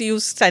feeling to see you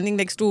standing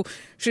next to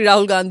Sri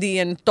Rahul Gandhi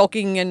and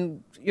talking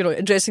and,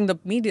 addressing the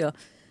media.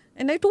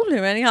 And I told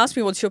him, and he asked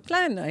me, what's your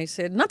plan? I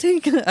said,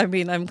 nothing.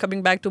 I'm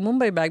coming back to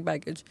Mumbai,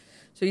 baggage.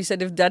 So he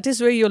said, if that is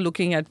where you're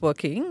looking at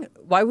working,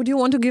 why would you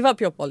want to give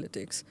up your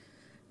politics?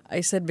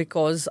 I said,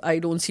 because I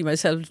don't see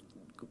myself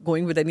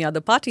going with any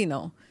other party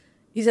now.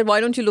 He said, why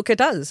don't you look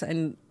at us?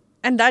 And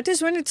that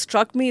is when it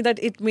struck me that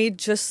it made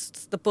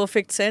just the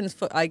perfect sense.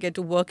 I get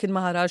to work in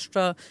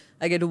Maharashtra.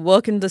 I get to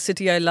work in the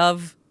city I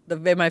love,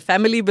 where my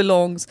family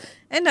belongs.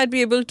 And I'd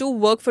be able to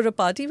work for a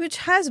party which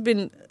has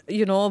been,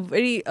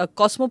 very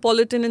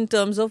cosmopolitan in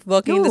terms of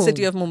working in the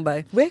city of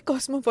Mumbai. Where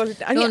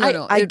cosmopolitan? I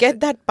No. get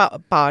that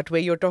part where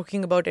you're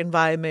talking about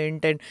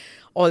environment and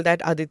all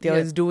that Aditya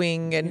is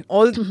doing and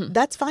all.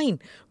 That's fine.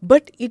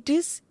 But it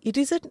is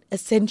an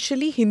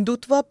essentially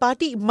Hindutva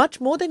party,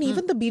 much more than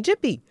even the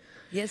BJP.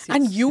 Yes.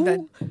 And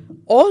you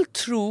all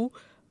through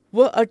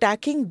were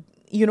attacking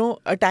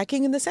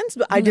in the sense,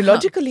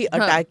 ideologically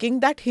attacking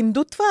that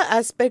Hindutva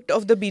aspect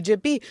of the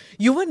BJP.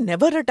 You were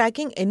never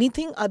attacking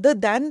anything other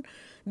than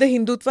the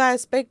Hindutva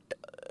aspect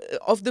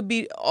of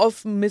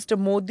Mr.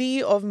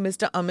 Modi, of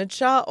Mr. Amit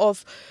Shah,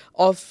 of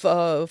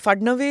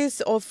Fadnavis,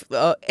 of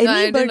anybody. No,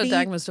 I didn't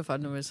attack Mr.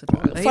 Fadnavis at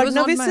all.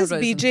 Fadnavis is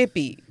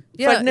BJP.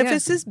 Yeah,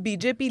 Fadnavis is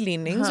BJP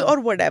leanings or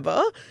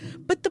whatever.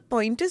 But the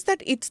point is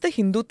that it's the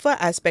Hindutva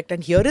aspect.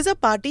 And here is a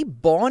party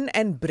born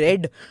and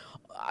bred.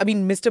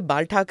 Mr.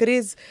 Bal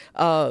Thackeray's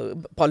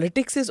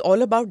politics is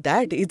all about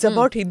that. It's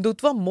about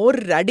Hindutva more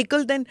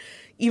radical than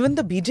even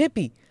the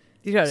BJP.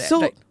 Yeah,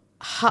 so right.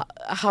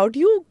 How do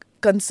you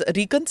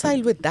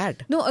reconcile with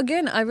that? No,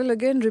 again, I will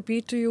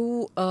repeat to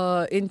you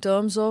in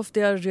terms of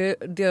their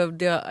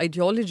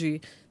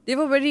ideology. They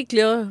were very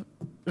clear,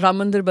 Ram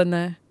Mandir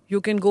banna hai.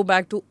 You can go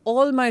back to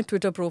all my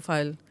Twitter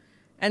profile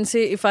and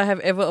say if I have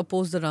ever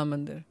opposed the Ram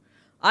Mandir.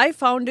 I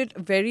found it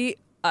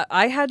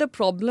I had a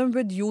problem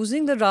with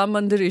using the Ram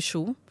Mandir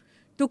issue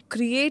to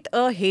create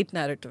a hate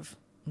narrative.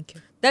 Okay.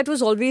 That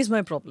was always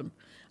my problem.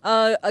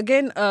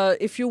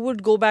 If you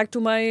would go back to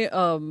my,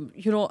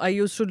 I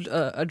used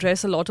to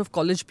address a lot of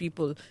college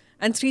people.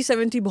 And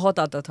 370 बहुत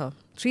आता था.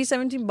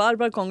 370 बार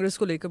कांग्रेस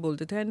को लेकर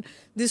बोलते थे. And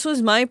this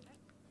was my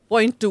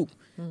point too.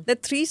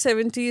 That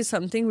 370 is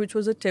something which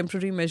was a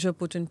temporary measure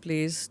put in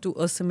place to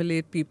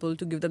assimilate people,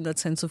 to give them that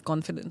sense of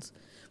confidence.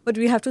 But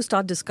we have to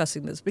start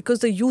discussing this because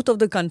the youth of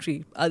the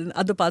country,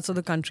 other parts of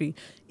the country,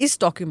 is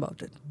talking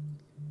about it.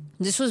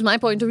 This was my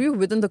point of view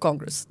within the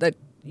Congress, that,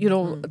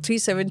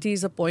 370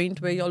 is a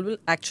point where you all will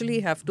actually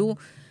have to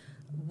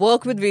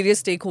work with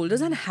various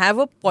stakeholders and have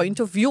a point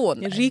of view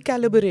on that.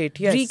 Recalibrate,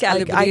 yes.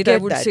 Recalibrate, I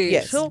get would that, say.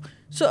 yes.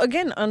 So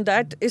again, on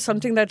that is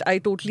something that I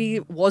totally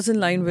was in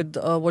line with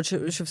what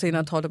Shiv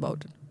Sena thought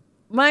about it.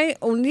 My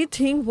only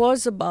thing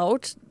was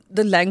about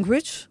the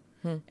language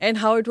and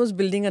how it was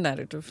building a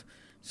narrative.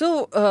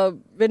 So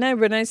when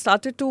I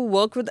started to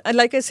work with,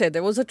 like I said,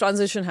 there was a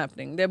transition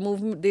happening. Their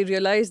movement, they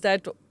realized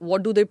that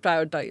what do they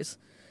prioritize?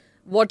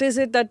 What is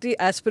it that the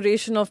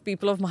aspiration of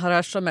people of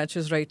Maharashtra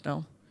matches right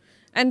now?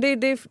 And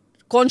they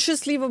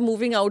consciously were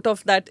moving out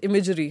of that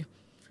imagery,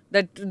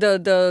 that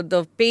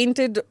the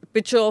painted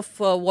picture of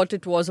what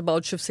it was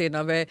about Shiv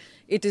Sena, where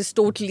it is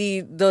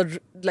totally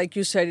like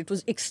you said, it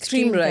was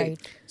extreme right.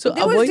 So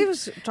there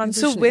was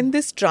so when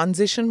this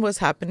transition was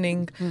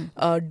happening,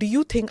 do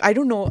you think, I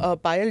don't know,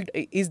 Payal,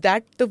 is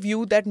that the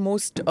view that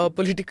most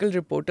political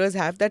reporters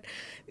have, that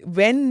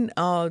when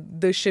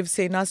the Shiv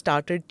Sena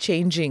started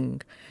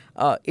changing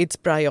its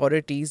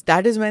priorities,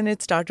 that is when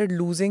it started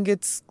losing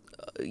its,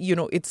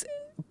 its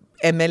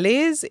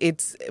MLAs,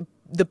 its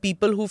the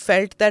people who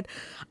felt that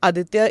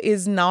Aditya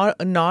is now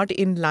not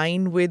in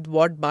line with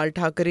what Bal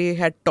Thackeray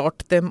had taught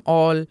them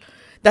all.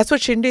 That's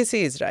what Shinde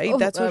says, right?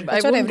 That's what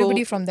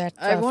everybody from that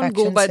I won't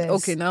go, but says.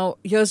 Okay, now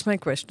here's my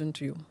question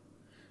to you.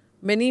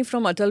 Many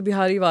from Atal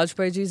Bihari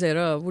Vajpayeeji's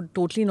era would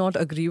totally not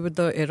agree with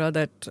the era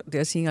that they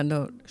are seeing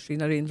under Shri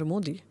Narendra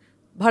Modi,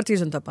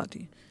 Bharatiya Janata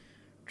Party.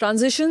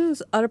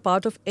 Transitions are a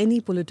part of any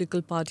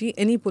political party,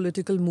 any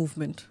political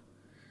movement.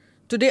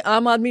 Today,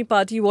 Aam Aadmi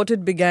Party, what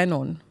it began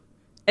on,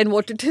 and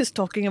what it is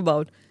talking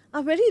about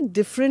are very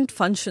different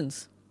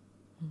functions.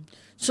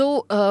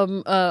 So,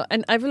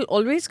 and I will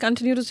always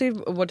continue to say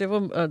whatever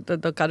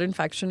the current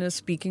faction is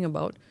speaking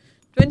about.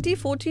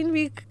 2014,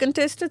 we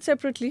contested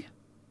separately.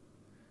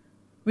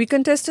 We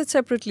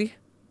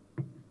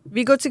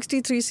got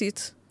 63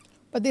 seats.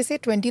 But they say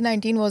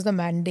 2019 was the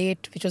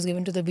mandate which was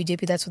given to the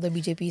BJP. That's what the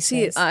BJP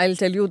says. See, I'll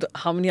tell you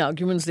how many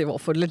arguments they've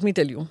offered. Let me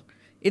tell you.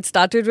 It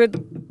started with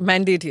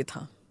mandate ये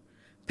था.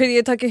 फिर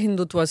ये था कि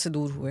हिंदुत्व से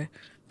दूर हुए.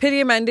 फिर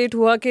ये मैंडेट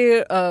हुआ कि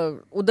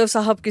उद्धव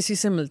साहब किसी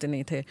से मिलते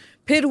नहीं थे.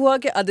 फिर हुआ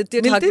कि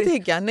आदित्य ठाकरे मिलते थे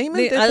क्या? नहीं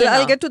मिलते थे.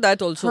 I'll get to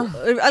that also.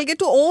 I'll get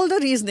to all the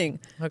reasoning.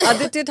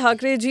 Aditya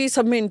Thackeray ji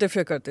सब में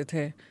इंटरफेयर करते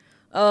थे.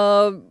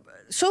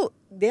 So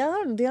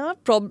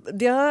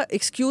their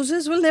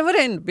excuses will never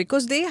end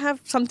because they have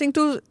something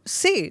to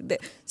say.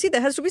 See,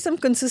 there has to be some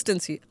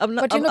consistency.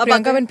 But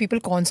Priyanka, when people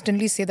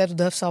constantly say that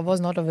Uddhav Saab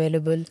was not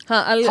available,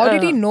 how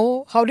did he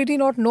know? How did he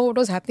not know what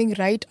was happening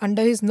right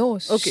under his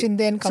nose? Okay.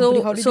 Shinde and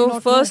company. How did he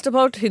not first know?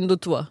 About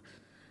Hindutva.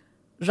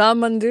 Ram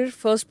Mandir,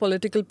 first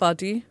political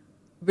party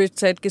which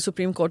said that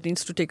Supreme Court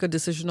needs to take a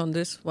decision on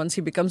this. Once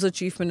he becomes a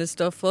chief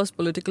minister, first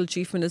political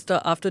chief minister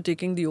after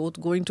taking the oath,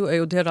 going to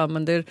Ayodhya Ram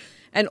Mandir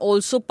and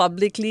also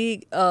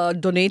publicly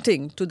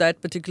donating to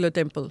that particular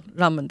temple,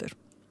 Ram Mandir.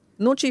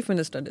 No chief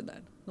minister did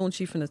that.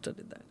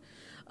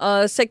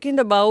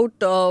 Second, about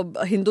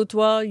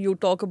Hindutva, you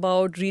talk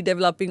about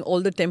redeveloping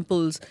all the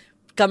temples,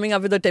 coming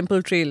up with a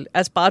temple trail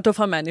as part of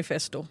our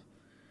manifesto.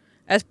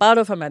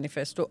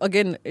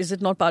 Again, is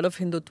it not part of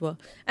Hindutva?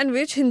 And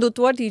which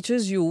Hindutva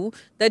teaches you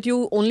that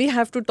you only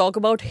have to talk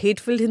about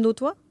hate-filled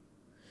Hindutva?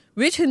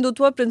 Which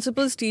Hindutva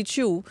principles teach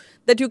you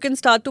that you can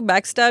start to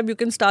backstab, you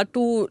can start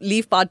to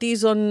leave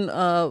parties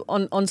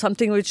on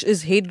something which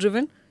is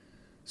hate-driven?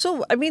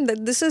 So, I mean,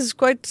 this is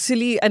quite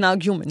silly an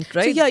argument,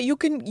 right? So, yeah, you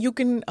can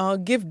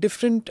give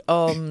different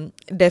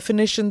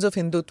definitions of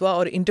Hindutva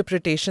or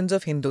interpretations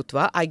of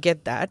Hindutva. I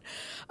get that.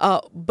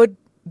 But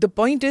the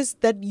point is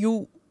that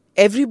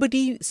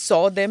everybody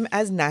saw them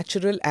as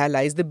natural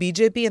allies, the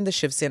BJP and the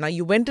Shiv Sena.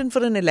 You went in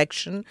for an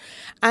election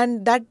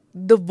and that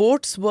the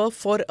votes were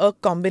for a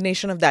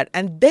combination of that.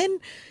 And then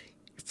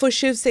for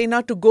Shiv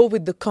Sena to go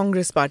with the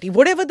Congress party,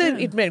 whatever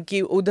it meant,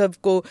 कि Uddhav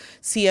को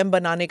CM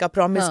बनाने का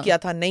promise किया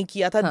था, नहीं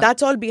किया था,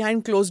 that's all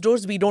behind closed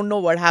doors. We don't know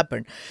what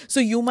happened. So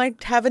you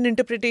might have an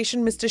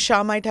interpretation, Mr.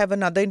 Shah might have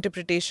another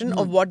interpretation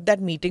of what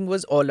that meeting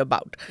was all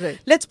about. Right.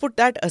 Let's put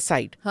that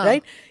aside,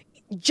 right?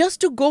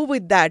 Just to go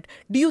with that,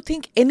 do you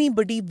think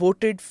anybody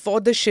voted for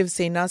the Shiv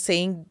Sena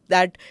saying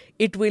that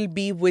it will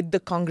be with the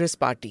Congress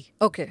party?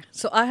 Okay,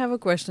 so I have a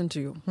question to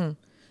you.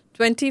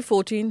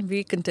 2014,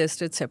 we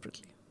contested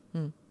separately.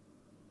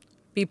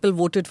 People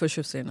voted for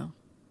Shiv Sena.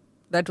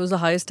 That was the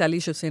highest tally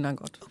Shiv Sena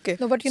got. Okay.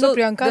 No, but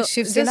Priyanka,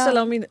 Shiv Sena...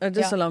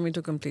 Just allow me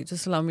to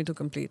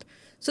complete.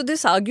 So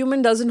this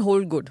argument doesn't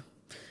hold good.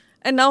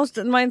 And now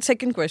my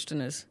second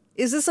question is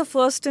this a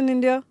first in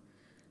India?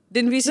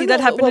 Didn't we see that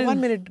happen?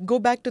 One minute. Go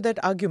back to that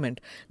argument.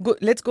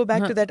 Let's go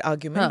back to that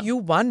argument. You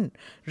won,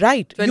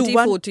 right? 2014. You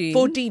won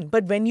 14.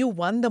 But when you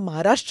won the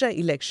Maharashtra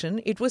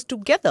election, it was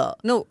together.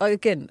 No,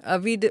 again,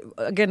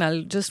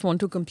 I'll just want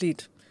to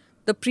complete.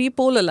 The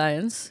pre-poll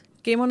alliance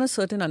came on a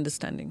certain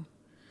understanding.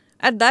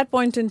 At that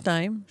point in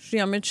time, Shri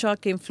Amit Shah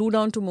flew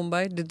down to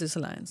Mumbai, did this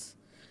alliance.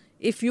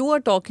 If you are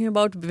talking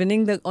about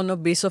winning on a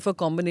base of a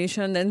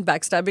combination and then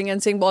backstabbing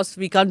and saying, boss,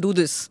 we can't do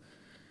this.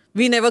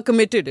 We never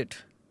committed it.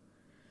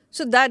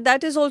 So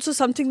that is also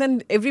something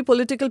that every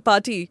political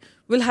party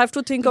will have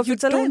to think of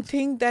its alliance. You don't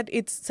think that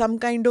it's some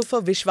kind of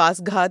a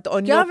Vishwasghat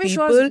on your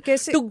people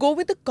to go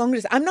with the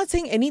Congress? I'm not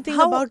saying anything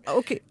about...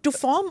 Okay. To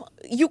form...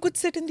 You could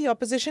sit in the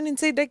opposition and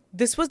say, like,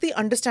 this was the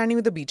understanding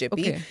with the BJP.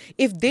 Okay.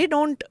 If they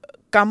don't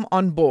come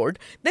on board,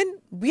 then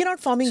we're not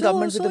forming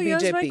government with the BJP.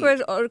 So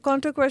here's my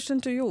counter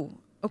question to you.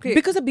 Okay.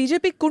 Because the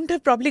BJP couldn't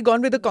have probably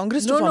gone with the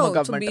Congress to form a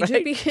government, so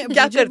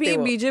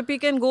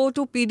BJP can go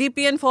to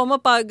PDP and form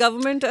a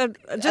government.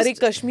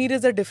 Kashmir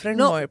is a different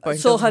point.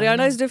 So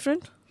Haryana is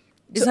different?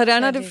 Is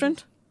Haryana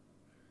different?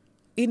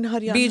 In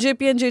Haryana?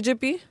 BJP and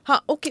JJP?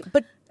 Okay,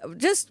 but...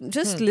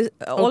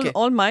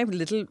 All my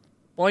little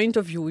point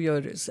of view here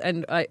is,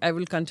 and I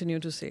will continue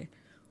to say,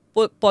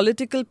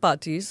 political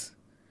parties...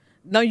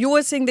 Now, you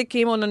were saying they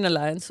came on an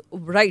alliance.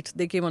 Right,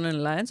 they came on an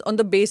alliance on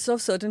the basis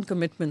of certain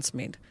commitments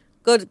made.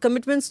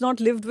 Commitments not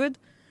lived with.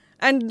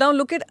 And now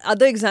look at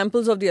other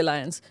examples of the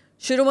alliance.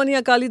 Shiromani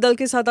Akali Dal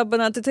के साथ आप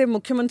बनाते थे,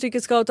 मुख्यमंत्री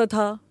किसका होता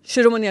था?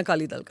 शिरोमणि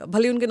अकाली दल का.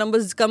 भले उनके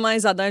नंबर्स कम आए,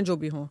 ज़्यादा आए, जो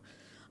भी हों.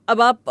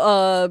 अब आप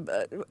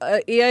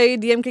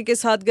AIADMK के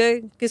साथ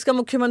गए, किसका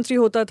मुख्यमंत्री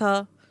होता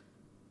था?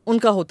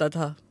 उनका होता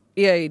था,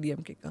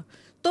 AIADMK का.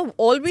 तो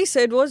ऑल वी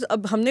सेड वाज,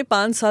 अब हमने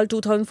 5 साल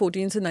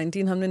 2014 से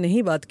 19 हमने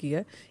नहीं बात की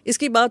है.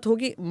 इसकी बात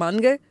होगी, मान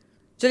गए,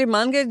 चलिए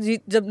मान गए,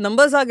 जब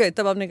नंबर्स आ गए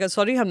तब आपने कहा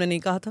सॉरी हमने नहीं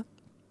कहा था.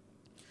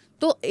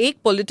 तो एक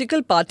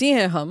पॉलिटिकल पार्टी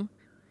है हम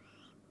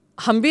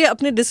भी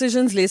अपने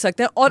डिसीजंस ले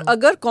सकते हैं. और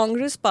अगर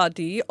कांग्रेस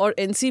पार्टी और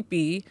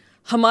एनसीपी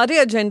हमारे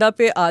एजेंडा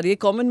पे आ रही है,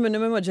 कॉमन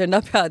मिनिमम एजेंडा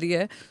पे आ रही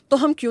है, तो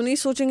हम क्यों नहीं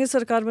सोचेंगे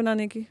सरकार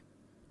बनाने की?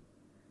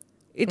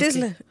 It is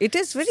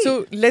very...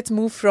 So let's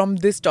move from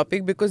this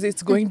topic because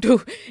it's going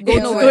to go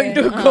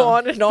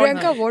on and on.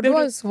 Priyanka,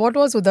 what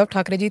was Uddhav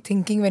Thackeray ji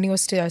thinking when he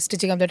was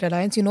stitching up that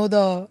alliance? You know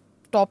the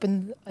top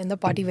in the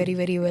party very,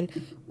 very well.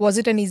 Was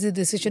it an easy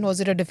decision?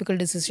 Was it a difficult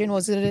decision?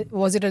 Was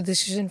it a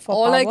decision for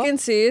all power? I can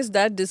say is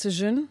that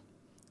decision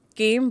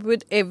came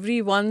with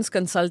everyone's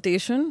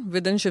consultation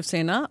within Shiv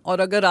Sena. और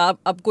अगर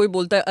अब कोई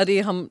बोलता है अरे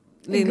हम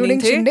नहीं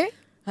थे,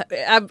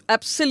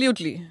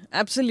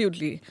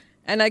 absolutely.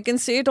 And I can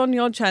say it on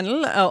your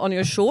channel, on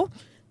your show,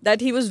 that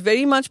he was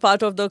very much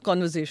part of the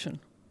conversation.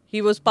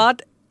 He was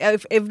part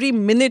of every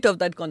minute of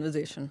that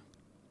conversation.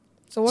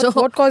 So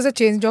what caused a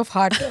change of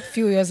heart a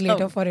few years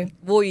later for him?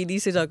 वो ED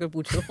से जाकर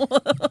पूछो.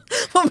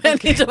 वो मैं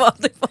नहीं जवाब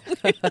दे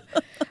पाऊंगी.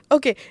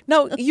 Okay,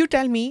 now you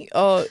tell me,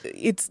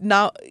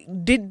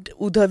 did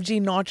Uddhav ji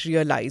not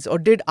realize, or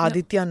did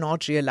Aditya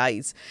not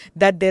realize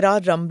that there are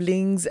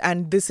rumblings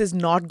and this is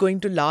not going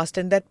to last,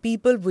 and that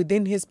people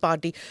within his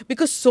party,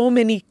 because so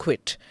many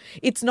quit.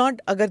 It's not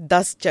अगर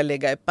 10 चले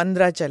गए,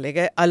 15 चले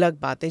गए, अलग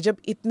बात है. जब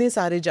इतने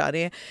सारे जा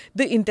रहे हैं,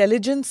 the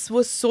intelligence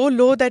was so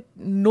low that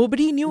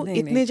nobody knew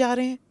इतने जा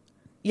रहे हैं.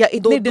 या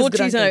इतने दो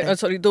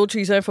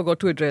चीज़ें I forgot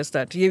to address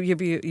that.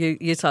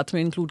 ये साथ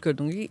में इंक्लूड कर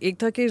दूंगी. एक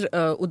था कि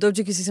उद्धव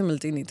जी किसी से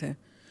मिलते ही नहीं थे.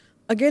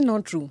 Again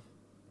not true.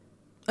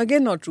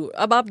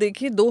 अब आप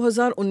देखिए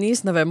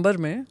 2019 नवंबर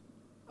में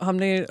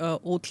हमने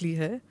ओथ ली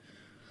है.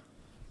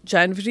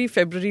 जनवरी,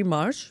 फरवरी,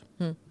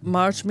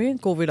 मार्च में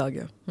कोविड आ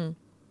गया,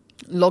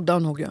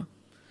 लॉकडाउन हो गया.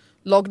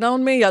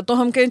 लॉकडाउन में या तो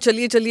हम कहें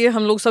चलिए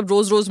हम लोग सब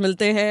रोज़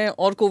मिलते हैं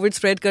और कोविड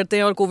स्प्रेड करते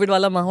हैं और कोविड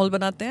वाला माहौल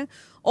बनाते हैं,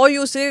 और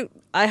यू से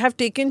I have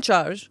taken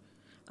charge.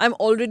 I'm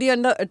already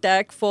under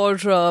attack for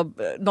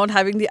not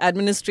having the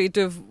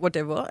administrative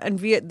whatever,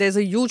 and there's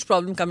a huge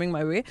problem coming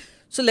my way.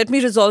 So let me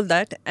resolve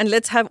that, and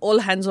let's have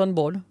all hands on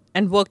board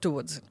and work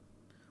towards it.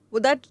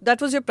 Well, that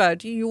was your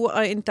priority. You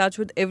are in touch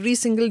with every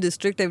single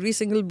district, every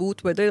single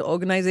booth, whether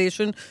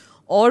organization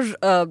or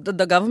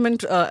the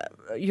government,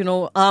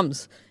 arms,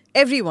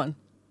 everyone,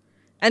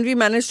 and we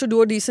managed to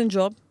do a decent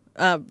job.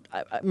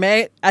 मैं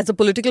as a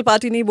political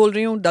party नहीं बोल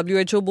रही हूँ,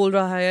 WHO बोल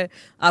रहा है,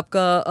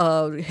 आपका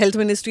health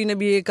ministry ने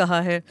भी ये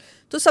कहा है,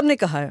 तो सबने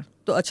कहा है,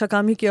 तो अच्छा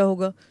काम ही किया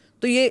होगा.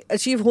 तो ये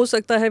अचीव हो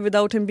सकता है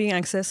without him being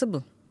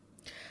accessible.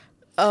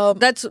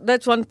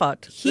 That's one part.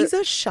 He's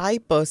a shy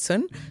person,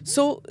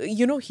 so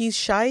he's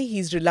shy.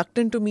 He's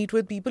reluctant to meet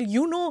with people.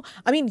 You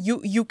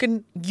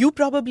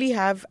probably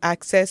have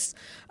access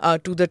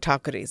to the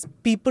Thackerays.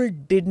 People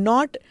do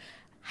not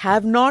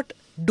have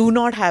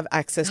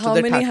access to the Thackerays. How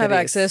many have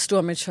access to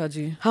Amit Shah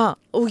ji?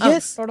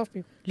 Yes. A lot of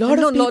people. Lot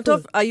no, of people. lot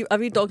of. Are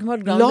we talking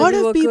about ground Lot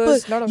level of people.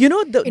 workers? You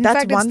know, In that's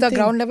fact, one it's the thing.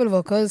 ground level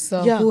workers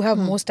who have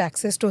most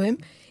access to him.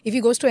 If he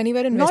goes to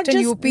anywhere in Not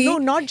Western just- UP, no,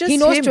 not just he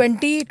knows him.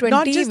 20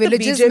 Not just the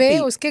villages BJP. में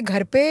उसके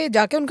घर पे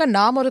जाके उनका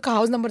नाम और उसका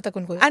house number तक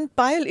उनको And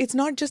Payal, it's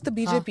not just the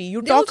BJP.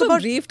 You They talk also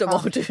about briefed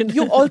about it.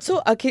 You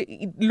also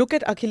look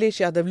at Akhilesh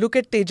Yadav, look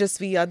at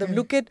Tejasvi Yadav,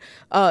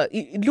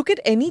 look at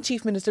any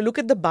chief minister, look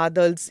at the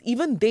Badals.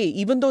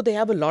 Even though they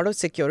have a lot of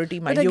security,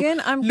 mind But you,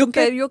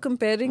 again, you're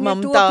comparing it to a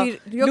Mamta,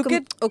 period.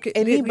 look at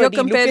anybody. You're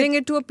comparing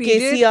it to a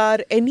period.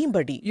 KCR,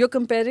 anybody. You're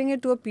comparing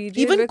it to a period.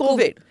 Even where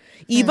COVID.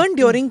 Even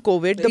during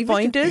COVID, the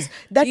point is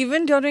that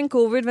even during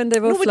COVID when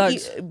there were no, but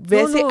floods.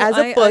 वैसे as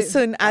a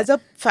person, as a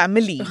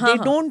family, they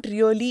don't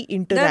really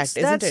interact,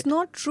 isn't that's it?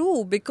 not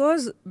true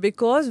because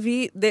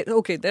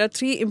there are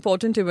three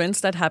important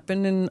events that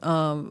happen in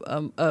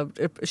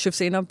Shiv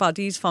Sena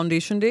Party's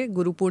Foundation Day,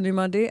 Guru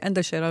Purnima Day, and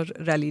the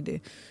Dussehra Rally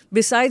Day.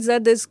 Besides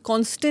that, there's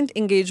constant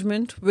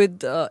engagement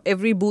with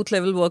every booth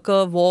level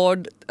worker,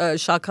 ward,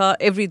 shakha,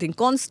 everything.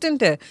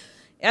 Constant hai.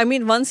 I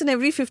mean, once in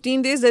every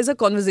 15 days, there's a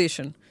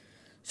conversation.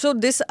 So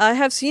this I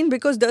have seen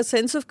because the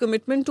sense of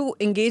commitment to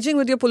engaging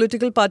with your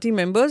political party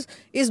members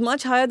is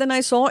much higher than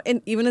I saw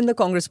even in the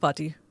Congress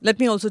party. Let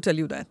me also tell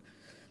you that.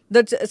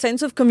 That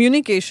sense of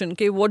communication,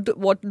 okay, what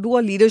do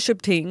our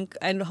leadership think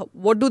and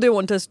what do they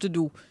want us to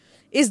do,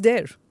 is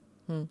there.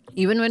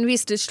 Even when we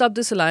stitched up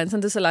this alliance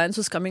and this alliance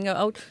was coming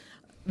out,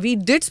 he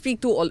did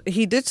speak to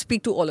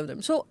all of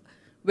them. So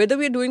whether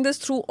we're doing this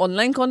through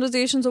online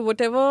conversations or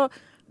whatever,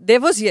 there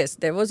was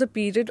a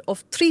period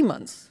of 3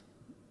 months.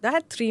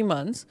 That 3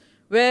 months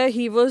where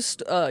he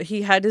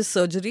had his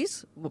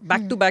surgeries,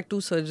 back-to-back 2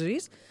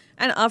 surgeries,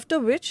 and after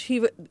which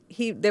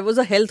there was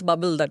a health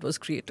bubble that was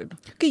created.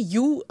 Okay,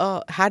 you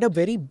had a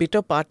very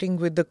bitter parting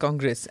with the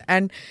Congress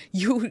and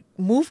you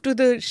moved to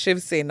the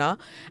Shiv Sena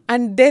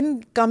and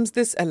then comes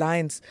this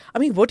alliance. I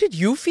mean, what did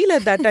you feel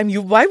at that time?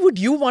 Why would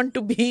you want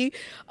to be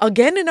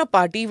again in a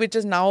party which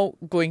is now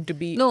going to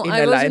be in alliance?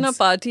 I was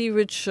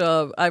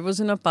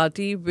in a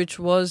party which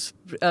was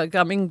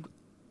coming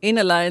in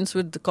alliance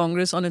with the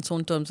Congress on its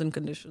own terms and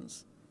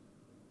conditions.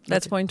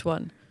 That's point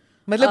one.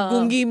 मतलब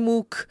गूंगी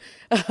मूक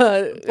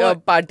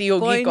party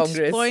होगी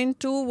Congress. Point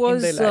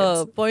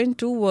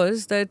two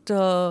was that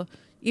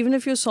even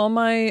if you saw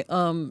my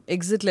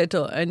exit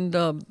letter, and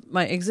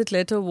my exit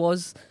letter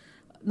was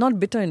not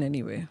bitter in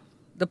any way.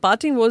 The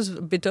parting was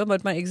bitter,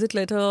 but my exit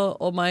letter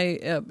or my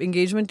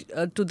engagement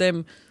to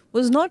them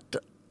was not.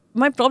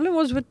 My problem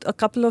was with a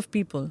couple of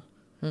people.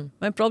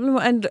 My problem,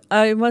 and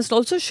I must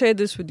also share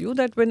this with you,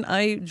 that when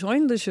I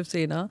joined the Shiv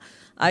Sena,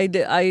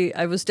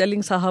 I was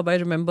telling Sahab, I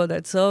remember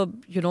that, sir,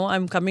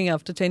 I'm coming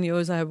after 10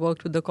 years, I have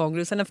worked with the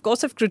Congress, and of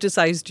course I've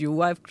criticized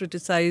you, I've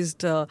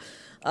criticized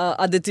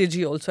Aditya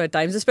ji also at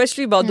times,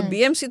 especially about the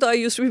BMC, though I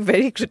used to be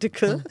very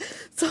critical.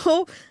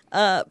 So,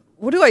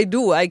 what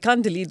do? I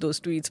can't delete those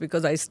tweets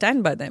because I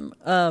stand by them.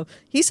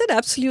 He said,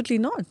 absolutely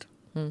not.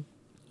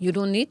 You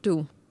don't need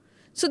to.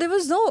 So there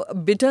was no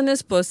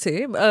bitterness per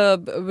se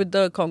with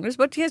the Congress.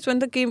 But yes, when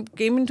they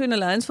came into an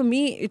alliance, for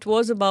me, it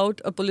was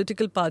about a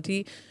political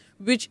party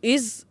which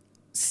is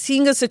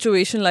seeing a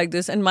situation like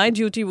this. And my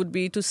duty would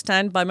be to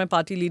stand by my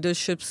party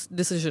leadership's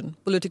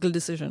political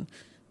decision.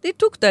 They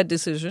took that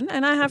decision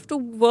and I have to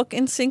work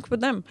in sync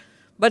with them.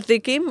 But they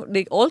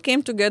all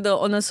came together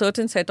on a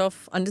certain set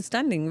of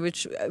understanding,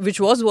 which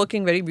was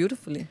working very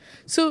beautifully.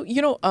 So,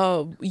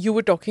 you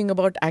were talking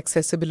about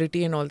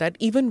accessibility and all that.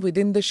 Even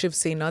within the Shiv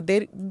Sena,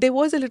 there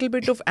was a little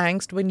bit of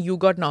angst when you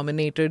got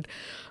nominated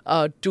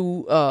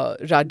to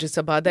Rajya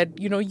Sabha, that,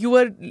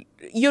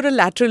 you're a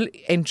lateral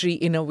entry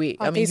in a way.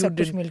 आते ही सब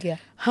कुछ मिल गया.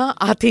 हाँ,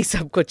 आते ही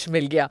सब कुछ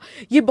मिल गया.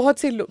 ये बहुत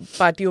से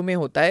पार्टियों में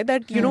होता है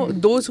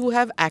that, those who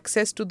have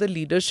access to the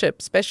leadership,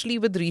 especially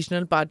with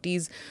regional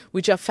parties,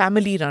 which are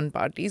family-run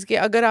parties, कि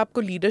अगर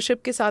आपको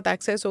leadership के साथ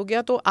access हो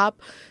गया, तो आप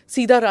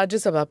सीधा राज्य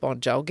सभा पहुंच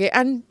जाओगे.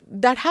 And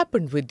that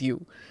happened with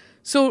you.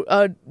 So,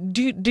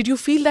 did you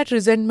feel that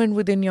resentment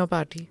within your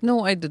party?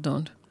 No, I did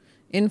not.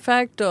 In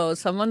fact,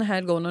 someone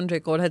had gone on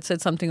record, had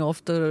said something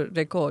off the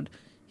record.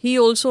 He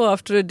also,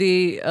 after a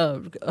day,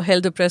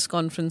 held a press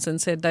conference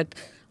and said that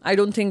I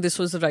don't think this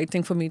was the right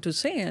thing for me to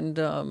say, and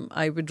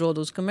I withdraw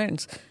those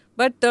comments.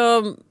 But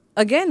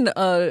again,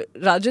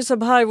 Rajya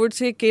Sabha, I would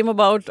say, came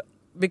about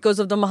because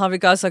of the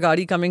Mahavikas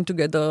Aghadi coming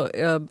together,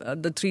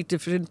 the 3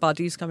 different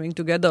parties coming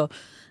together.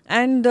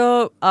 And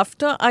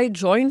after I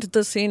joined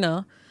the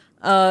Sena,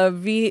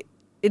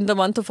 in the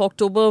month of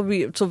October,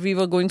 we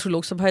were going through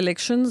Lok Sabha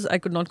elections. I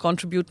could not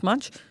contribute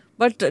much.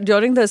 But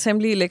during the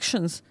assembly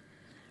elections,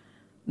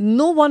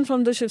 no one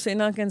from the Shiv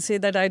Sena can say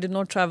that I did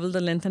not travel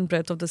the length and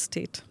breadth of the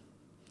state.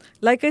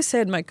 Like I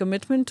said, my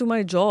commitment to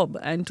my job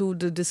and to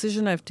the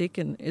decision I've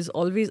taken is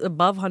always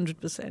above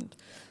 100%.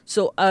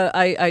 So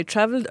I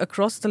traveled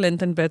across the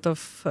length and breadth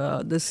of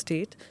the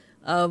state.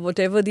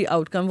 Whatever the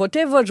outcome,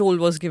 whatever role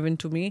was given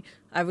to me,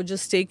 I would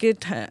just take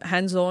it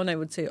hands-on. I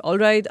would say, all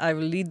right, I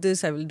will lead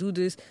this, I will do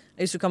this.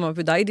 I used to come up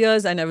with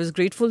ideas and I was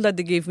grateful that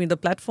they gave me the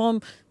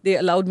platform. They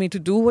allowed me to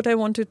do what I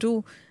wanted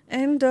to.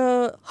 and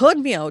heard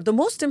me out. The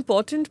most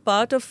important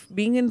part of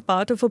being in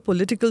part of a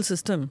political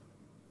system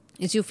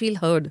is you feel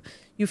heard.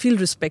 You feel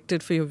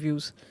respected for your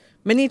views.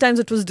 Many times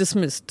it was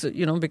dismissed,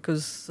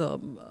 because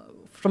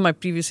from my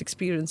previous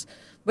experience.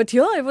 But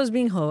here I was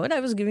being heard, I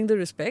was giving the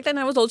respect, and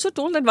I was also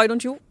told that why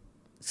don't you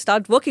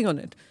start working on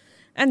it?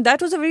 And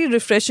that was a very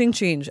refreshing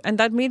change. And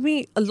that made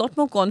me a lot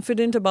more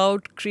confident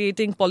about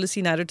creating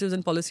policy narratives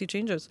and policy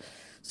changes.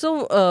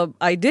 So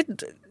I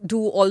did do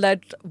all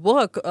that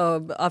work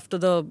after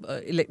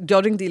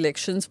during the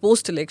elections,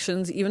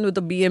 post-elections. Even with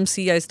the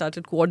BMC, I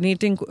started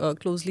coordinating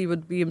closely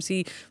with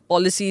BMC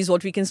policies,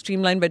 what we can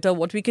streamline better,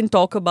 what we can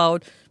talk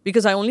about.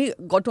 Because I only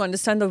got to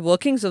understand the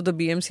workings of the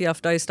BMC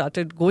after I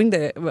started going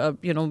there,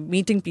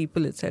 meeting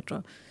people,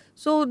 etc.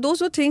 So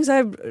those were things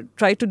I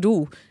tried to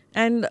do.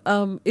 And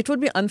it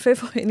would be unfair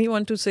for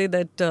anyone to say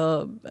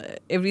that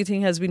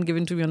everything has been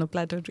given to me on a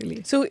platter,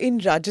 really. So in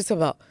Rajya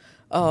Sabha,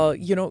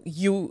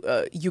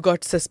 you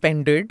got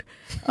suspended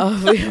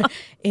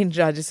in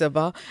Rajya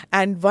Sabha,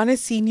 and one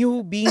has seen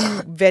you being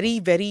very,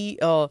 very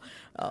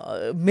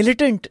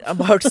militant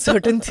about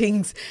certain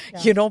things,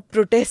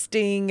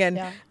 protesting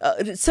and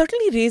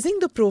certainly raising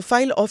the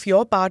profile of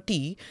your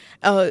party.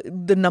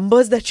 The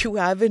numbers that you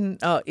have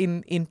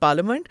in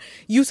Parliament,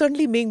 you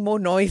certainly make more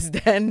noise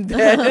than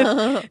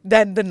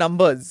the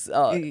numbers.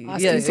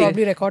 Asking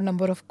probably record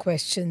number of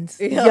questions.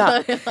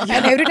 Yeah.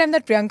 And every time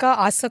that Priyanka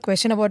asks a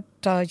question about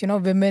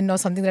women or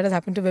something that has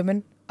happened to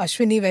women,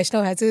 Ashwini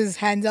Vaishnav has his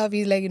hands up.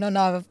 He's like,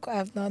 now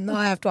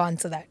I have to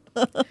answer that.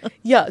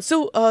 Yeah,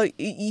 so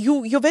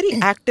you're very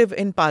active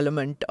in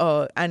Parliament,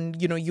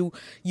 and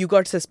you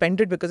got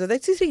suspended because of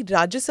that. See,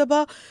 Rajya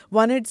Sabha,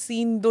 one had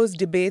seen those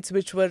debates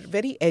which were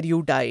very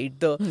erudite.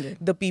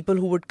 The people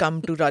who would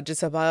come to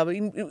Rajya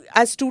Sabha,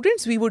 as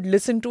students, we would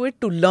listen to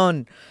it to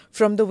learn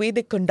from the way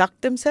they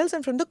conduct themselves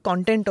and from the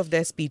content of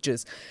their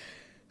speeches.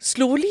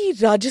 Slowly,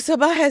 Rajya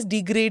Sabha has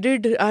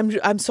degraded.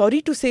 I'm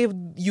sorry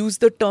to use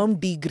the term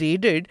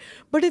degraded,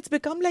 but it's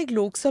become like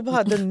Lok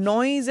Sabha, the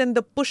noise and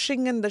the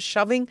pushing and the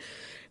shoving.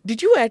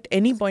 Did you at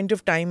any point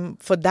of time,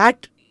 for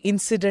that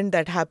incident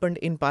that happened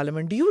in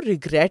Parliament, do you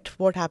regret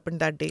what happened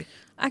that day?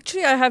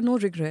 Actually, I have no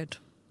regret.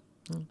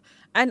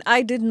 And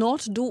I did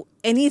not do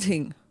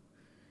anything,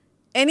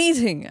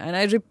 and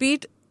I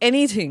repeat,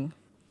 anything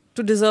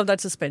to deserve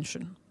that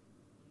suspension.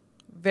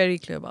 Very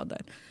clear about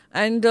that.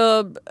 And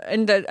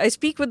I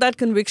speak with that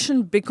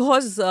conviction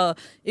because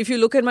if you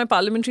look at my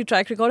parliamentary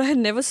track record, I had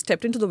never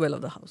stepped into the well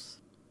of the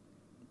House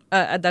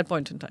at that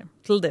point in time.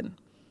 Till then,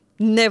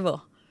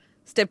 never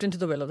stepped into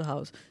the well of the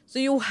House. So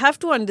you have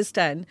to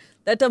understand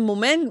that a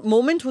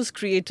moment was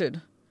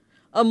created,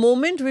 a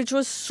moment which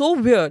was so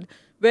weird,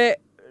 where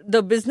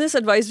the Business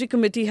Advisory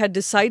Committee had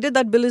decided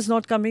that bill is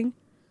not coming.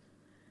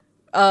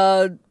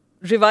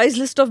 Revised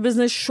list of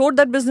business showed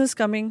that business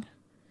coming.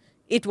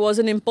 It was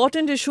an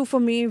important issue for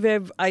me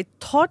where I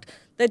thought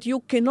that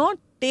you cannot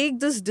take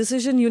this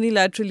decision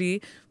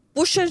unilaterally,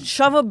 push and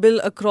shove a bill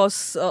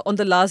across on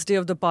the last day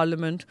of the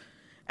Parliament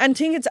and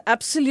think it's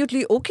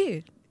absolutely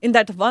okay in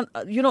that one,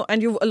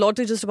 and you've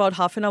allotted just about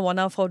half an hour, 1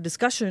 hour for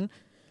discussion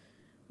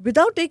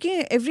without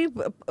taking every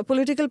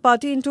political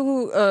party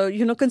into,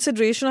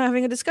 consideration or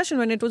having a discussion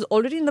when it was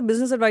already in the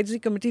Business Advisory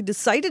Committee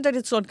decided that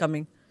it's not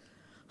coming.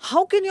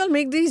 How can you all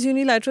make these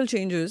unilateral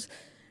changes?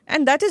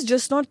 And that is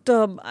just not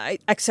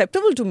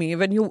acceptable to me.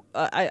 When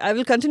I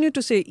will continue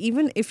to say,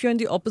 even if you're in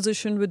the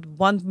opposition with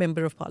one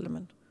member of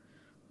Parliament,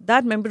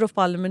 that member of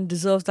Parliament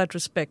deserves that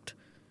respect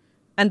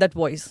and that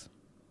voice.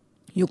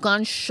 You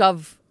can't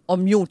shove or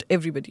mute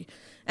everybody.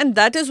 And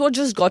that is what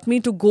just got me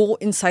to go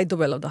inside the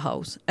well of the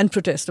House and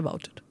protest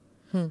about it.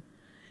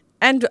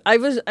 And I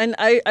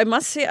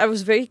must say, I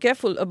was very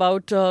careful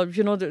about,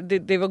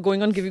 they were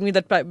going on giving me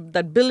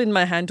that bill in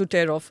my hand to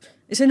tear off.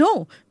 I said,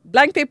 no,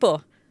 blank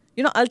paper.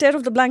 I'll tear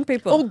off the blank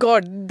paper. Oh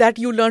God, that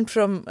you learned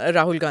from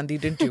Rahul Gandhi,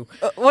 didn't you?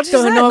 What is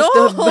Turn that?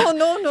 off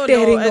No.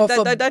 Tearing off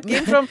that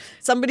came from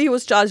somebody who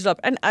was charged up.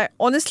 And I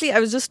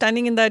was just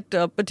standing in that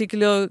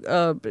particular,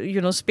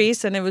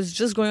 space, and I was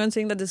just going on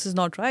saying that this is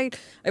not right.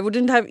 I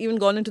wouldn't have even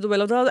gone into the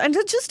well of the House. And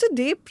just a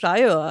day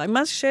prior, I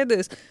must share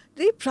this.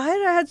 The day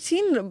prior, I had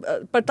seen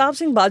Pratap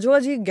Singh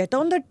Bajwa ji get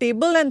on the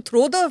table and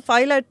throw the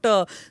file at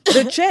the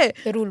chair.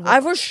 The rule book.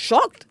 I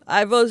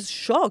was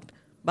shocked.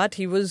 But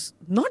he was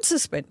not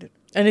suspended.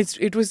 And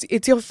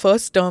it's your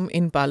first term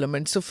in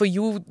Parliament, so for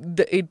you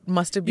it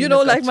must have been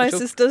like my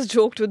sisters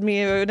joked with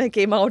me when I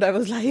came out. I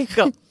was like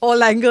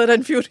all anger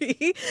and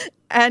fury,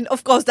 and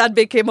of course that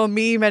became a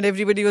meme, and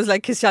everybody was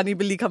like "Khishani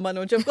Billi ka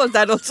Manoj." Of course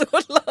that also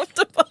got laughed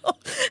about,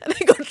 and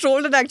I got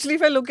trolled. And actually,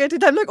 if I look at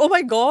it, I'm like, oh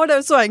my God, I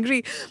was so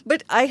angry.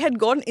 But I had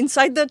gone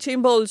inside the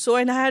chamber also,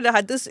 and I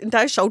had this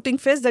entire shouting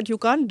fest that you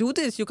can't do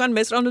this, you can't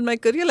mess around with my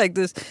career like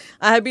this.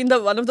 I have been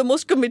one of the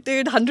most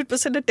committed,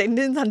 100%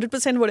 attendance,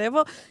 100%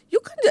 whatever. You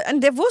can't,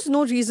 and there was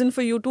no reason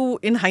for you to,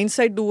 in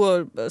hindsight, do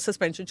a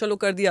suspension. Chalo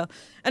kar diya.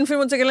 And फिर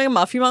मुझसे कहने लगे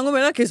माफी मांगो.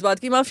 मैंने किस बात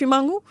की माफी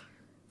मांगू?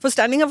 for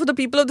standing up for the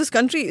people of this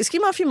country. Iski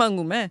maafi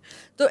mangu main.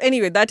 So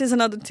anyway, that is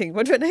another thing.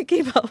 But when I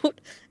came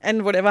out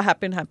and whatever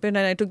happened, and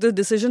I took the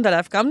decision that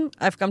I've come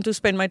to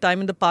spend my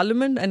time in the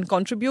parliament and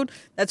contribute.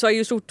 That's why I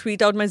used to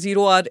tweet out my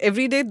 0 hour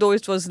every day, though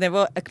it was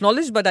never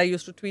acknowledged, but I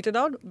used to tweet it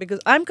out because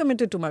I'm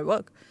committed to my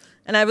work.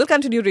 And I will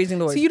continue raising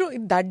the voice. So,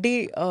 that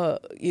day,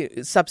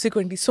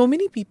 subsequently, so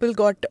many people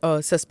got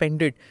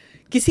suspended.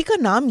 किसी का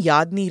नाम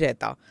याद नहीं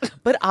रहता,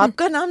 पर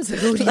आपका नाम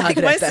जरूर याद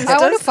रहता है. I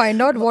want to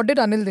find out, what did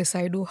Anil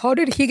Desai do? How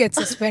did he get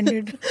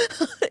suspended?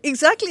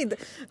 Exactly.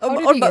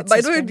 और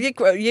by the way,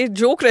 ये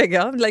joke रह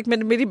गया. Like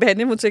मेरी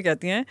बहनें मुझसे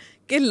कहती हैं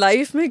कि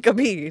लाइफ में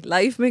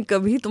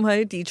कभी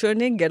तुम्हारे टीचर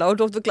ने get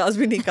out of the class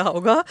भी नहीं कहा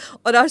होगा,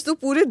 और आज तो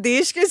पूरे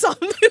देश के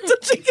सामने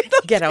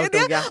गेट आउट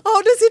हो गया.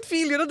 How does it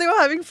feel? They were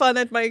having fun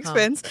at my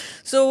expense.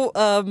 So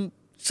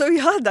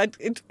yeah, that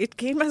it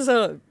came as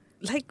a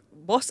like.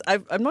 Boss,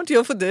 I'm not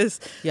here for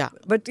this. Yeah.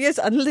 But yes,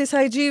 Anil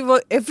Desai ji,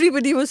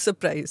 everybody was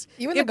surprised.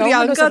 Even the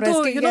government was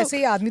surprised कि कैसे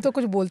ये आदमी तो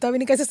कुछ बोलता भी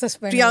नहीं, कैसे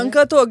suspend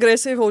Priyanka तो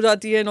aggressive हो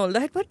जाती है and all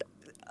that. But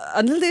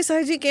Anil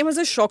Desai ji came as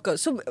a shocker.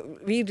 So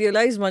we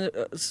realized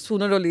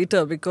sooner or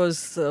later,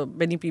 because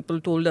many people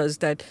told us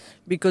that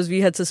because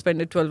we had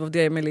suspended 12 of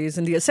the MLAs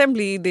in the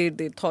assembly, they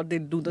thought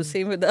they'd do the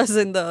same with us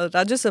in the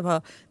Rajya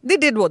Sabha. They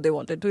did what they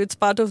wanted to. It's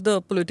part of the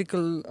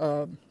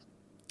political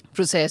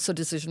process or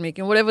decision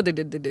making. Whatever they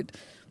did.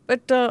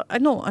 But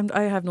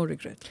I have no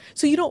regret.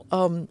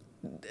 So,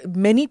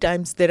 many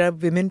times there are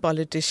women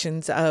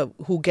politicians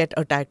who get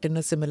attacked in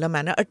a similar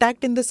manner.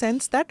 Attacked in the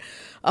sense that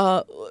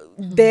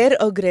their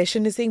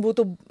aggression is saying, वो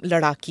तो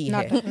लड़ाकी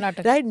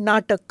है, right?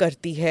 नाटक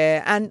करती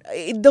है. And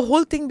the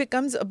whole thing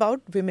becomes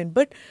about women.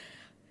 But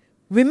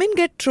women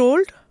get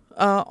trolled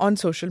on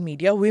social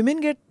media.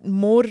 Women get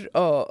more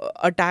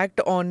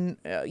attacked on,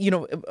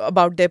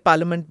 about their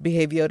parliament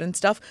behavior and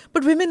stuff.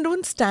 But women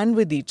don't stand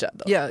with each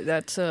other.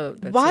 Yeah,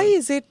 Why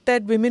is it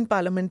that women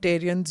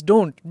parliamentarians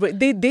don't?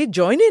 They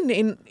join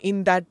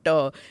in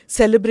that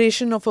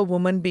celebration of a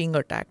woman being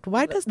attacked.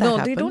 Why does that happen?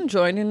 No, they don't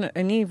join in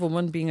any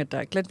woman being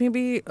attacked. Let me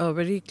be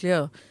very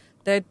clear.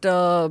 That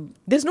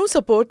there's no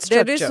support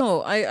structure. There is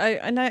no.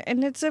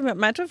 And it's a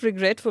matter of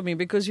regret for me,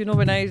 because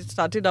when I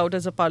started out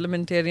as a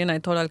parliamentarian, I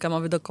thought I'll come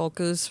up with a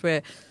caucus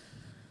where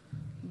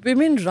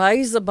women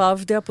rise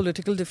above their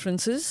political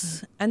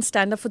differences and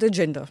stand up for their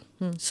gender.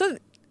 So,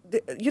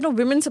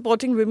 women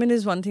supporting women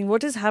is one thing.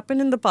 What has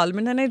happened in the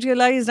parliament, and I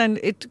realized, and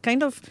it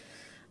kind of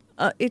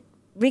it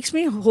makes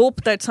me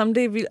hope that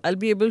someday I'll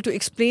be able to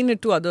explain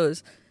it to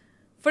others.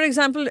 For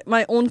example,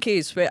 my own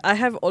case, where I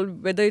have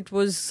whether it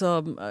was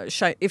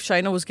if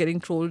Shaina was getting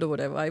trolled or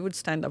whatever, I would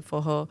stand up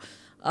for her.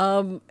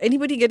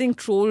 Anybody getting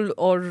trolled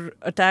or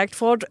attacked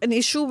for an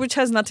issue which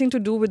has nothing to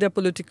do with their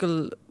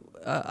political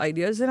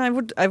ideas, then I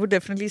would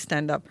definitely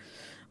stand up.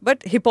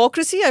 But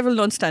hypocrisy, I will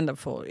not stand up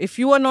for. If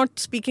you are not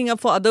speaking up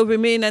for other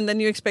women and then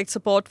you expect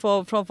support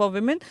for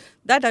women,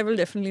 that I will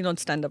definitely not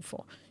stand up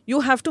for.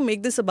 You have to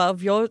make this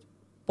above your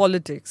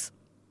politics.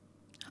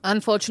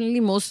 Unfortunately,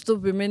 most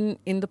of the women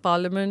in the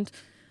parliament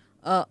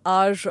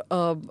are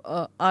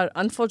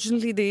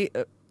unfortunately, they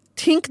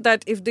think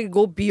that if they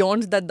go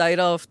beyond that daira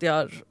of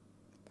their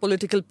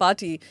political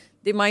party,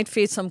 they might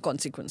face some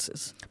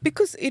consequences.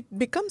 Because it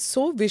becomes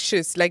so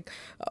vicious. Like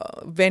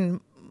when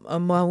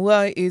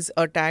Mahua is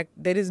attacked,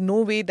 there is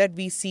no way that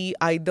we see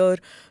either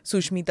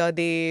Sushmita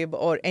Dev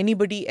or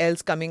anybody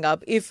else coming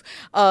up. If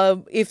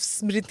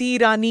Smriti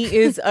Irani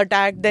is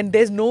attacked, then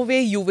there's no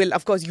way you will.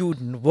 Of course, you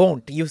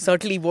won't. You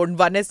certainly won't.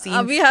 One has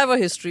seen. We have a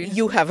history.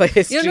 You have a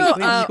history.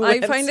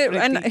 I find it,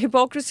 and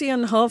hypocrisy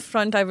on her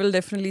front, I will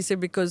definitely say,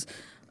 because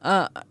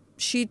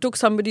she took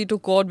somebody to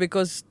court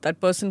because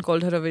that person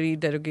called her a very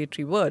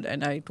derogatory word,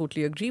 and I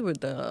totally agree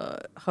with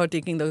her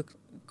taking the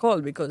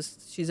call, because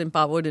she's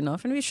empowered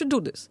enough and we should do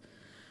this.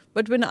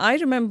 But when I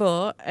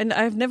remember, and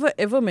I've never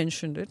ever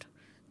mentioned it,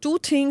 two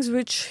things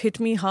which hit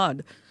me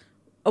hard.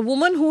 A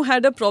woman who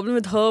had a problem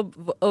with her,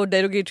 a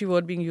derogatory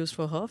word being used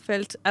for her,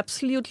 felt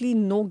absolutely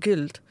no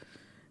guilt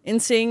in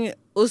saying,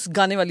 "Us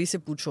gaane wali se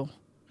pucho,"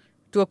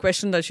 to a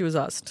question that she was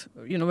asked.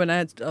 When I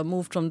had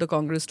moved from the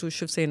Congress to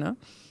Shiv Sena,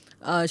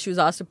 she was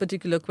asked a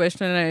particular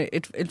question, and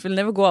it will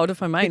never go out of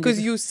my mind.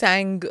 Because you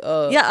sang...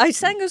 I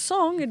sang a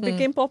song. It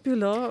became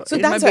popular. So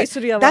in that's my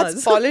Baisuri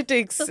that's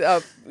politics.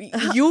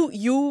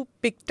 You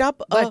picked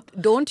up... But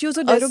don't use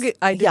a derogatory...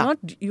 I did not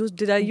use...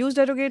 Did I use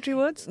derogatory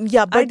words?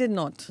 Yeah, but I did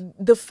not.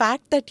 The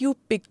fact that you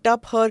picked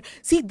up her...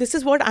 See, this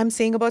is what I'm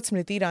saying about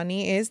Smriti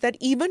Irani, is that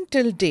even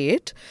till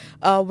date,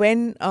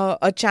 when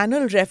a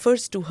channel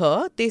refers to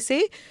her, they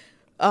say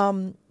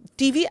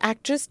TV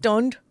actress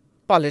turned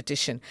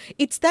politician.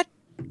 It's that...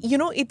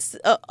 it's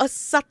a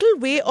subtle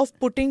way of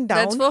putting down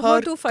That's for her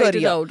to fight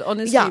career. it out,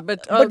 honestly. Yeah,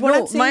 but what no,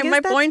 I'm saying my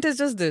is that point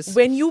is just this.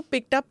 When you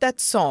picked up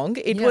that song,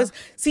 it was...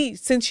 See,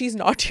 since she's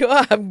not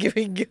here, I'm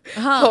giving you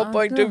her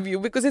point of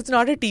view, because it's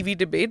not a TV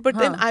debate. But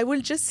then I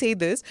will just say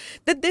this,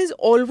 that there's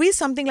always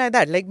something like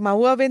that. Like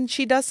Mahua, when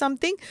she does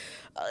something,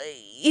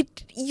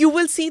 you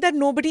will see that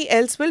nobody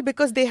else will,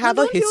 because they have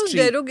a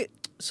history.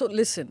 So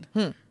listen,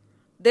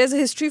 there's a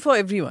history for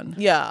everyone.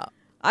 Yeah.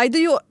 Either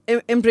you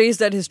embrace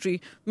that history.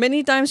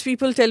 Many times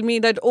people tell me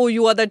that, oh,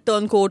 you are that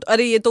turncoat.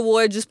 अरे ये तो वो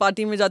है जिस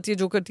party में जाती है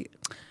जो करती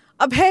है.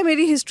 अब है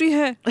मेरी history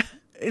है.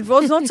 It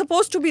was not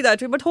supposed to be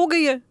that way, but हो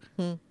गई है.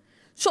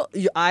 So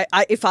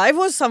if I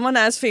was someone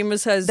as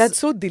famous as that's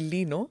so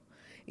Delhi, no?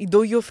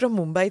 Though you're from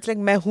Mumbai, it's like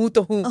मैं हूँ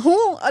तो हूँ.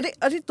 हूँ.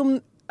 अरे तुम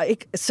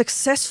एक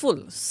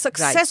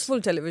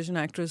successful television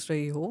actress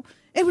रही हो.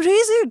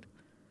 Embrace it.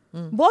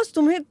 Boss,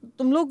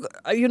 तुम लोग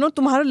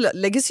तुम्हारा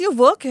legacy of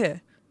work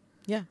है.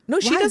 Yeah. No,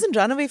 she doesn't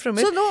run away from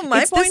it. So no,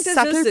 my it's point this is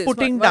subtle just this.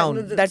 putting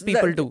down that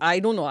people do. I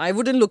don't know. I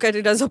wouldn't look at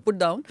it as a put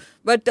down.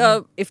 But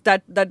if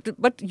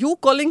but you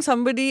calling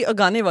somebody a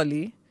gaane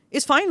wali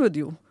is fine with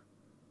you.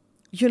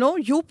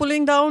 You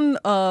pulling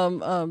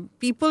down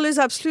people is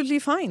absolutely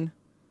fine.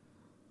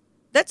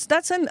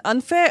 That's an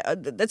unfair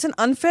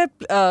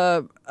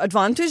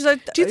advantage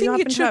that do you think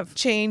happen it to should have.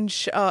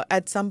 change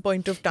at some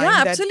point of time?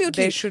 Yeah, that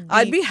absolutely. There should be...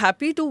 I'd be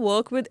happy to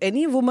work with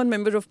any woman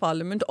member of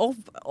parliament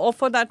or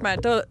for that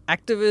matter,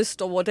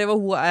 activist or whatever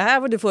who I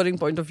have a differing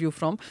point of view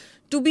from,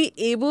 to be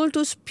able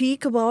to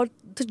speak about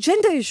the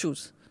gender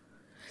issues.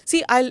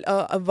 See,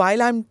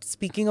 while I'm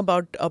speaking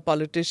about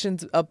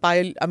politicians,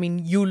 Payal, I mean,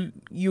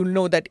 you'll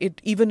know that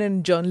even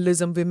in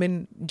journalism,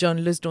 women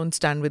journalists don't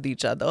stand with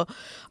each other.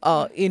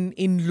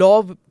 In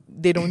law,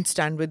 they don't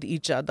stand with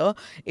each other.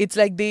 It's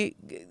like they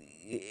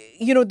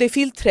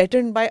feel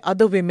threatened by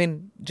other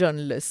women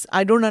journalists.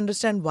 I don't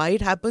understand why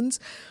it happens,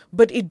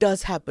 but it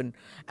does happen.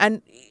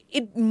 And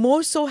it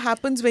more so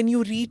happens when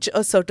you reach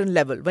a certain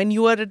level. When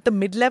you are at the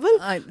mid-level,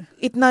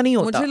 इतना नहीं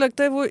होता. मुझे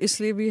लगता है वो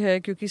इसलिए भी है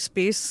क्योंकि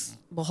स्पेस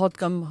बहुत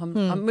कम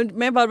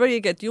मैं बार-बार ये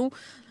कहती हूँ,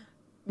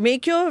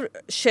 make your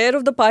share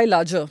of the pie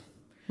larger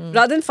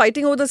rather than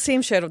fighting over the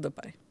same share of the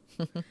pie.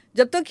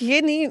 जब तक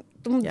ये नहीं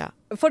तुम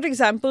for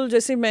example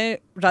जैसे मैं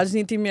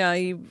राजनीति में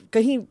आई,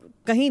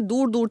 कहीं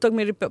दूर तक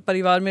मेरे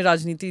परिवार में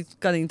राजनीति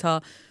का नहीं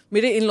था.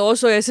 मेरे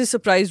इन-लॉज तो ऐसे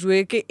सरप्राइज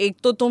हुए कि एक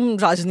तो तुम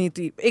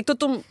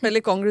पहले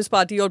कांग्रेस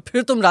पार्टी और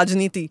फिर तुम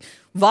राजनीति.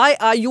 Why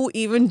are you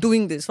even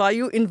doing this? Why are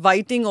you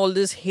inviting all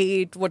this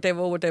hate,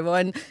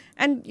 whatever?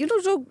 And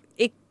जो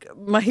एक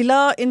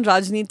महिला इन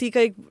राजनीति का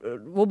एक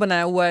वो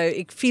बनाया हुआ है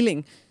एक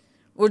फीलिंग,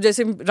 वो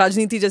जैसे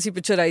राजनीति जैसी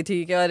पिक्चर आई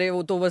थी कि अरे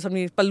वो तो बस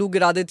अपनी पल्लू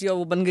गिरा देती है और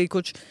वो बन गई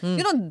कुछ.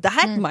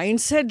 That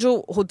mindset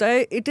जो होता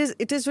है,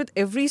 it is with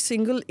every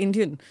single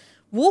Indian.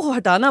 वो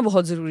हटाना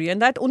बहुत ज़रूरी है.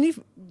 And that only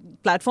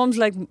platforms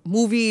like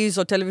movies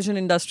or television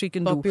industry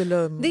can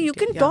Popular do. Media, You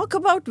can talk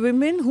about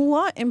women who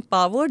are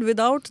empowered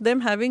without them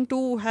having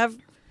to have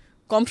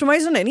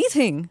compromise on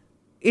anything.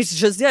 It's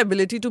just their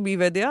ability to be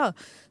where they are.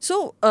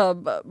 So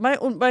my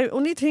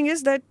only thing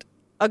is that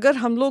अगर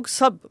हम लोग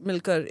सब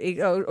मिलकर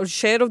एक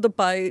share of the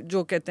पाई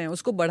जो कहते हैं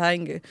उसको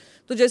बढ़ाएंगे,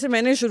 तो जैसे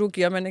मैंने शुरू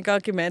किया, मैंने कहा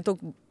कि मैं तो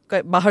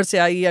बाहर से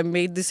आई, I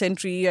made this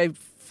entry, I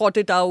fought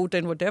it out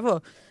and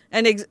whatever.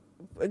 And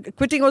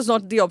quitting was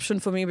not the option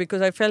for me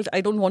because I felt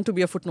I don't want to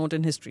be a footnote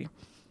in history.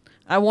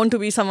 I want to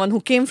be someone who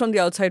came from the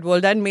outside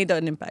world and made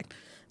an impact.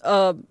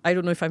 I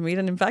don't know if I made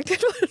an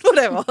impact,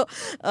 whatever.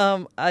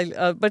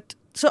 But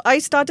so I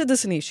started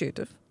this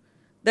initiative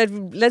that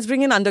let's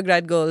bring in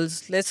undergrad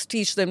girls, let's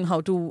teach them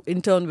how to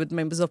intern with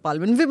members of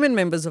parliament, women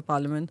members of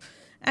parliament,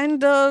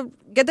 and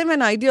get them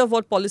an idea of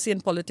what policy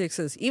and politics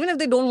is, even if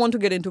they don't want to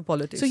get into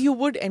politics. So you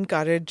would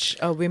encourage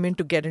women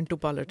to get into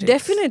politics?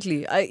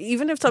 Definitely.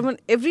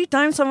 Every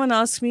time someone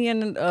asks me,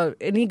 and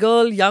any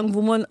girl, young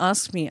woman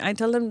asks me, I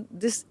tell them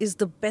this is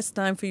the best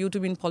time for you to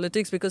be in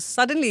politics, because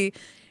suddenly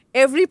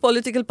every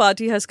political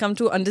party has come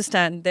to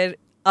understand there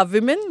are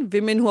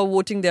women who are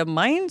voting their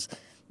minds.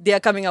 They are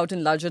coming out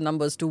in larger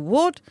numbers to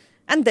vote,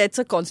 and that's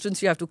a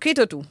constituency you have to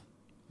cater to.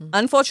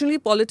 Unfortunately,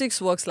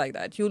 politics works like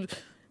that.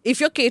 If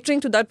you're catering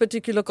to that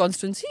particular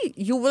constituency,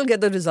 you will get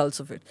the results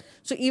of it.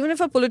 So even if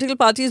a political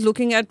party is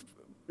looking at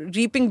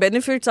reaping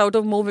benefits out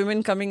of more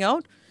women coming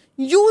out,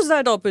 use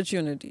that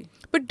opportunity.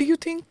 But do you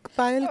think,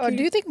 Payal...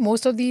 do you think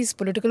most of these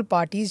political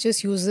parties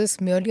just use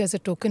this merely as a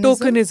tokenism?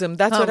 Tokenism,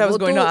 that's what I was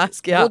going to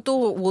ask, yeah.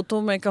 वो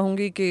तो मैं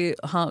कहूँगी कि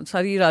हाँ,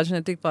 सारी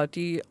राजनीतिक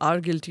party are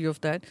guilty of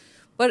that.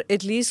 पर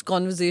at least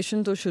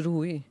conversation तो शुरू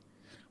हुई.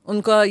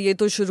 उनका ये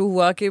तो शुरू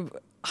हुआ कि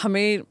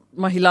हमें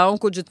महिलाओं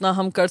को जितना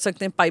हम कर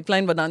सकते हैं,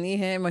 पाइपलाइन बनानी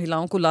है,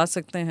 महिलाओं को ला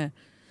सकते हैं.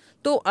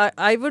 तो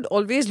I would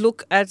always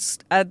look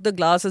at the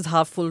glass as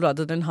half full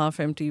rather than half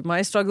empty.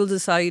 My struggles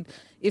aside,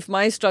 if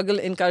my struggle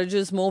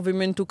encourages more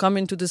women to come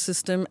into the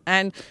system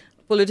and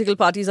political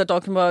parties are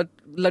talking about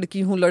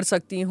ladki hoon, lad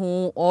sakti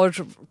hoon, or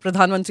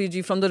Pradhan Mantri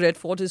ji from the Red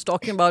Fort is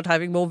talking about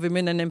having more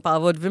women and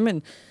empowered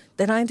women,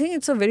 then I think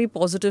it's a very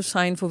positive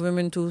sign for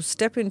women to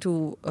step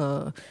into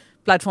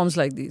platforms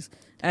like these.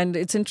 And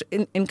it's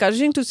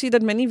encouraging to see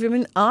that many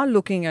women are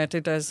looking at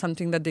it as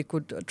something that they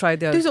could try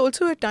their... There's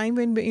also a time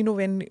when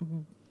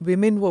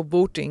women were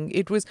voting,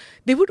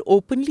 they would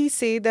openly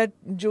say that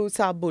jo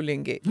saab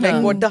bolenge,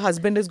 like what the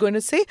husband is going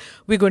to say,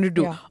 we're going to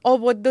do, or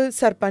what the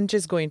sarpanch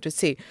is going to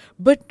say.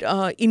 But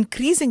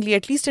increasingly,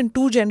 at least in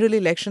two general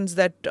elections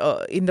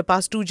in the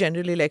past two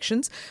general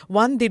elections,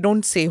 one, they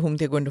don't say whom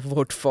they're going to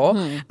vote for,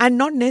 and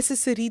not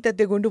necessary that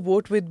they're going to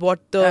vote with what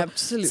the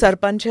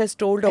sarpanch has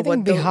told. I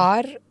think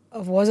Bihar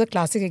was a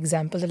classic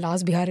example. The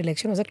last Bihar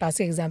election was a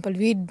classic example.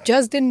 We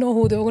just didn't know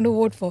who they were going to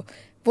vote for.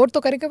 Vote तो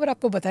करेंगे पर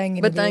आपको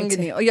बताएंगे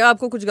नहीं या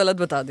आपको कुछ गलत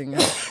बता देंगे.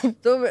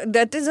 So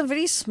that is a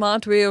very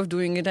smart way of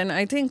doing it, and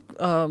I think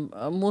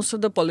most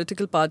of the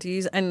political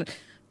parties and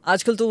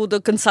आजकल तो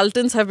the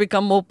consultants have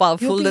become more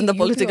powerful than the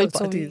political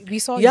parties. We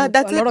saw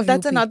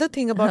that's another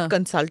thing about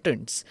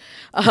consultants.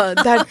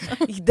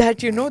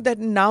 That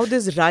now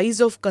this rise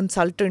of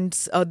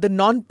consultants, the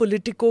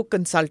non-politico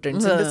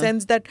consultants, in the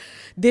sense that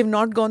they've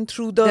not gone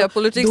through the they are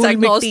politics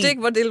agnostic,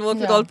 but they'll work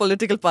with all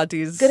political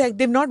parties. Correct.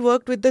 They've not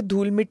worked with the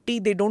dhul mitti.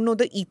 They don't know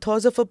the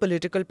ethos of a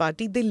political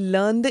party. They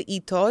learn the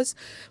ethos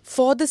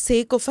for the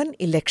sake of an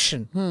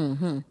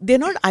election. They're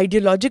not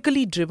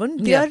ideologically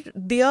driven. They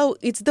are.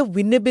 It's the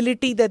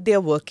winnability that they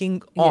are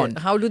working on.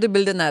 How do they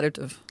build a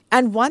narrative?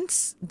 And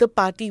once the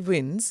party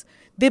wins,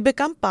 they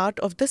become part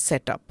of the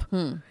setup.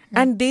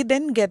 And they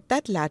then get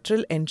that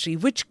lateral entry,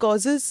 which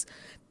causes,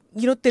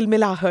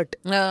 tilmilahat.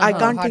 I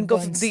can't think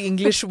of the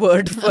English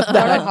word for that.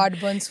 A lot of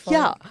heartburns.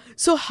 Yeah.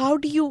 So how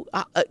do you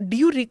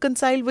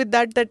reconcile with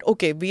that,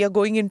 okay, we are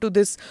going into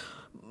this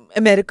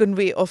American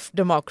way of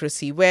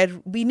democracy where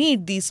we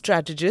need these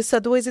strategists,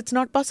 otherwise it's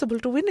not possible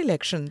to win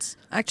elections?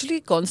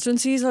 Actually,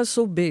 constituencies are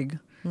so big.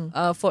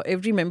 For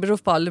every member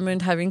of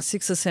parliament having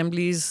 6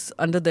 assemblies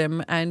under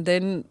them, and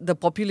then the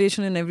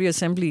population in every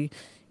assembly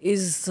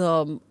is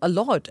a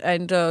lot.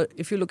 And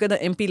if you look at the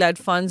MP-led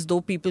funds,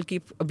 though people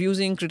keep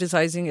abusing,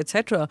 criticizing,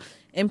 etc.,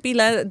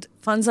 MP-led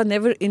funds are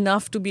never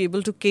enough to be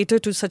able to cater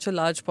to such a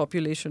large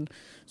population.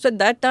 So at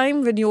that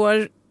time, when you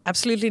are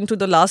absolutely into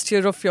the last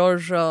year of your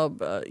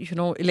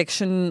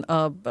election,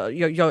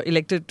 your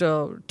elected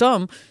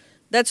term,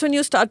 that's when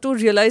you start to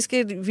realize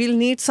that we'll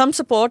need some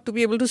support to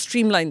be able to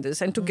streamline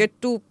this and to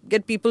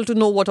get people to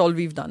know what all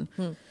we've done.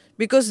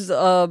 Because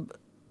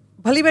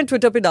भले मैं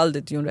Twitter पे डाल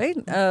देती हूँ,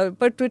 right,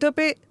 पर Twitter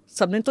पे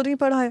सबने तो नहीं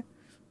पढ़ा है,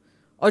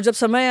 और जब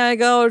समय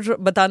आएगा और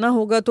बताना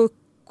होगा तो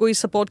कोई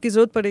सपोर्ट की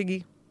जरूरत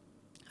पड़ेगी.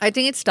 I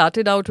think it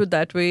started out with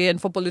that way, and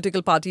for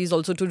political parties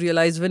also to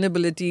realize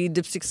winnability,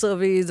 dipstick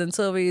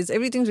surveys,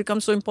 everything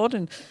becomes so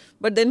important.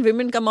 But then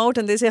women come out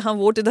and they say, हाँ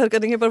vote इधर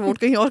करेंगे पर vote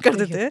कहीं और कर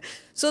देते हैं.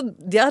 So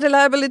their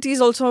reliability is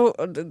also,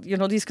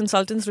 these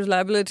consultants'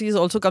 reliabilities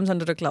also comes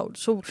under a cloud.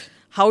 So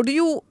how do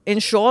you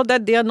ensure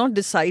that they are not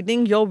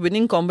deciding your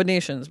winning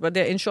combinations, but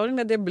they're ensuring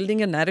that they're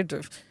building a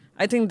narrative?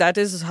 I think that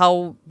is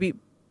how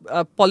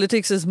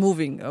politics is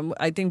moving.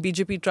 I think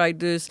BJP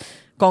tried this,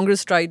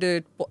 Congress tried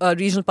it,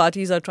 regional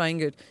parties are trying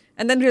it.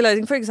 And then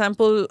realizing, for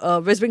example,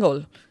 West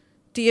Bengal,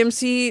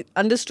 TMC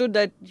understood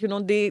that,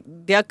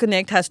 their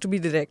connect has to be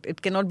direct.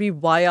 It cannot be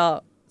via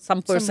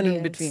some person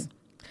in between.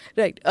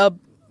 Right.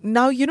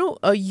 Now,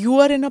 you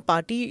are in a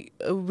party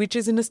which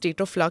is in a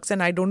state of flux,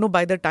 and I don't know,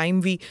 by the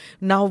time we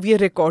are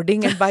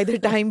recording and by the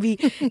time we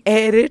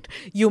air it,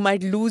 you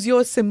might lose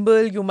your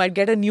symbol, you might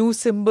get a new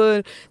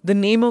symbol, the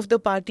name of the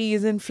party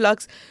is in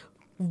flux.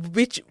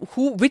 Which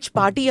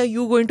party are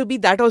you going to be?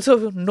 That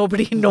also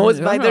nobody knows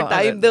by the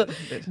time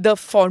the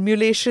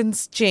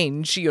formulations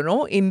change,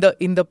 in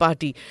the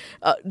party.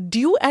 Do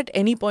you at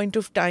any point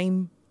of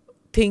time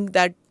think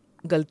that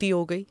galti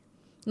ho gayi?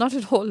 Not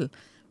at all.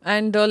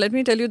 And let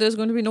me tell you, there's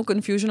going to be no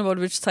confusion about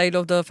which side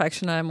of the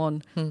faction I am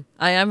on.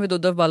 I am with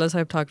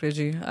Uddhav Thackeray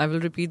ji. I will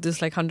repeat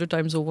this like 100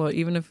 times over,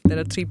 even if there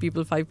are 3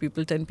 people, 5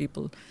 people, 10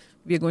 people.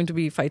 We are going to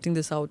be fighting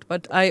this out.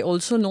 But I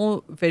also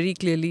know very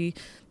clearly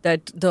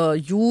that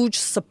the huge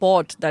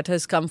support that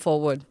has come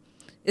forward,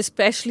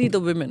 especially the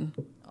women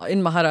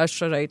in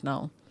Maharashtra right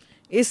now,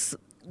 is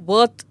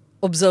worth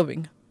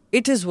observing.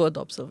 It is worth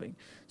observing.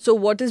 So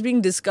what is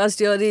being discussed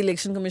here, the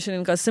election commission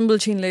इनका symbol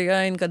छीन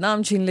लेगा, इनका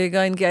नाम छीन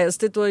लेगा, इनके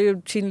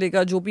अस्तित्व छीन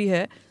लेगा, जो भी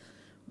है.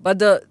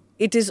 But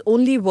it is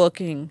only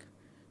working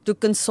to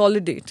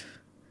consolidate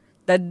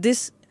that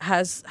this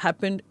has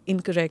happened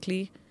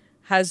incorrectly,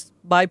 has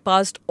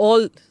bypassed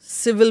all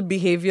civil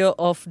behavior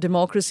of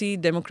democracy,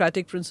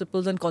 democratic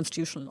principles and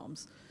constitutional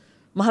norms.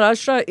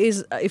 Maharashtra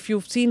is, if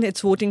you've seen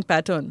its voting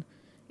pattern,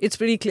 it's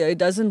pretty clear. It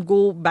doesn't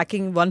go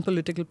backing one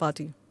political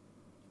party.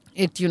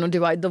 It,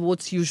 the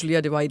votes usually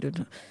are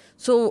divided.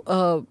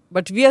 So,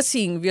 but we are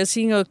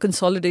seeing a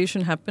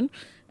consolidation happen,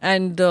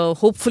 and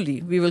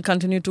hopefully we will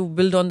continue to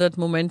build on that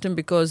momentum,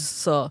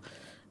 because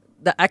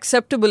the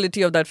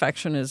acceptability of that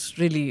faction is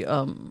really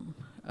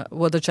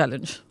worth a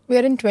challenge. We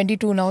are in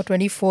 22 now.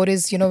 24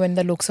 is, when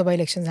the Lok Sabha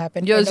elections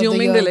happen. You're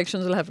assuming the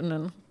elections will happen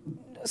then?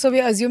 So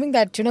we are assuming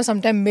that,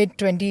 sometime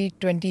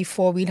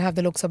mid-2024 we'll have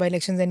the Lok Sabha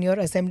elections and your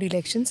assembly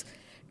elections.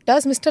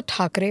 Does Mr.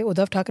 Thackeray,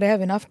 Uddhav Thackeray, have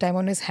enough time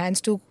on his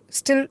hands to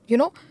still,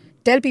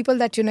 tell people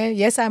that,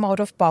 yes, I'm out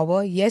of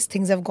power. Yes,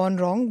 things have gone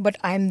wrong, but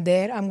I'm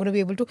there. I'm going to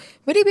be able to,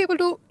 will he be able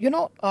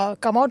to,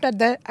 come out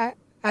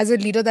as a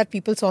leader that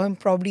people saw him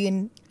probably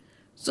in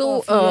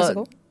a few years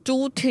ago?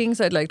 2 things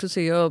I'd like to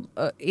say here.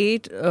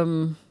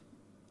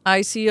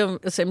 I see an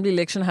assembly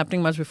election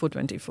happening much before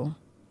 24.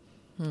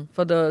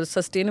 For the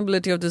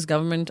sustainability of this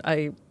government,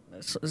 I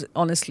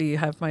honestly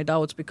have my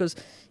doubts, because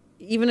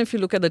even if you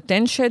look at the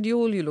 10th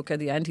schedule, you look at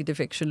the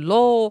anti-defection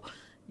law,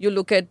 you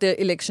look at the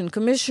election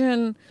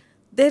commission,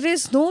 there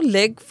is no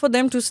leg for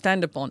them to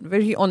stand upon,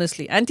 very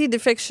honestly.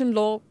 Anti-defection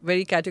law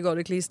very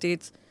categorically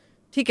states,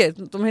 ठीक है,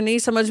 तुम्हें नहीं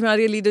समझ में आ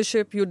रही है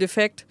leadership, you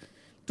defect,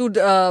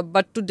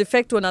 but to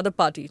defect to another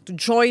party, to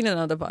join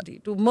another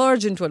party, to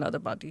merge into another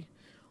party.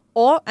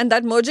 And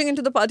that merging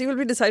into the party will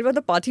be decided by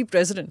the party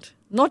president,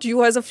 not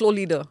you as a floor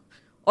leader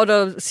or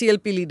a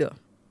CLP leader.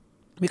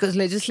 Because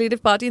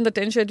legislative party in the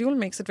 10th schedule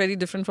makes it very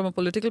different from a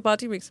political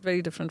party, makes it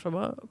very different from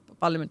a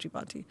parliamentary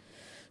party.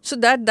 So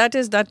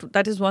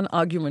that is one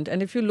argument.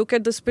 And if you look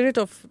at the spirit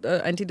of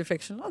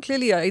anti-defection,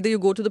 clearly either you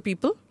go to the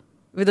people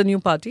with a new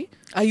party.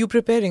 Are you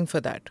preparing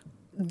for that?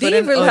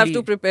 They will have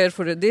to prepare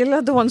for it. They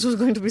are the ones who's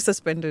going to be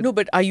suspended. No,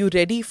 but are you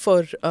ready for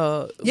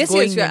yes,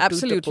 going you're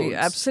into the polls?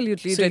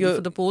 Absolutely ready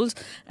for the polls.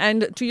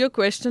 And to your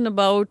question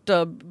about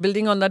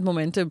building on that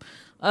momentum,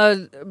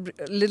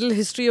 little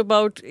history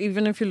about,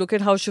 even if you look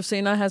at how Shiv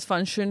Sena has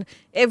functioned,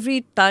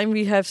 every time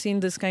we have seen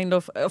this kind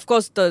of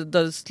course,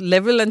 the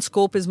level and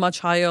scope is much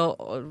higher,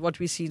 what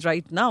we see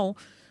right now.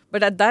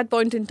 But at that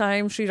point in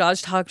time, Shri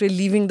Raj Thackeray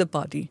leaving the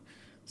party,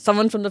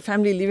 someone from the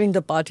family leaving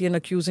the party and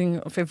accusing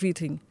of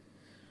everything.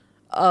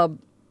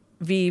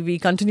 We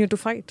continue to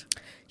fight.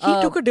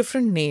 He took a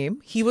different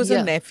name. He was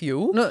a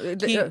nephew. No,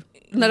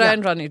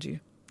 Narayan Raneji.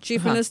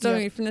 Chief Minister,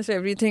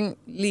 everything,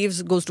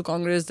 leaves, goes to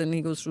Congress, then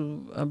he goes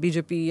to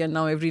BJP, and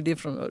now every day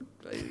from,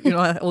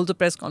 holds a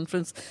press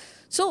conference.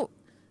 So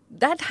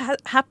that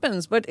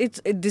happens, but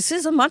this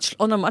is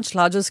on a much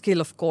larger scale,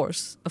 of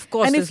course.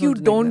 And if you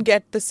don't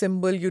get the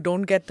symbol, you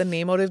don't get the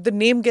name, or if the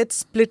name gets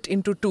split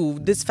into two,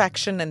 this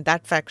faction and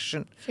that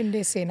faction.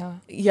 Shiv Sena.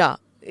 Yeah.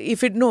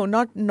 If it, no,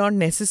 not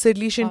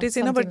necessarily Shinde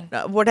Sena,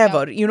 but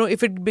whatever,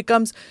 if it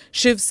becomes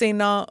Shiv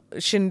Sena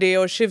Shinde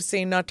or Shiv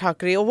Sena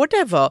Thackeray or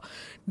whatever,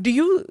 do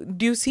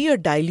you see a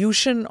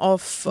dilution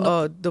of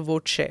the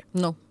vote share?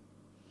 No.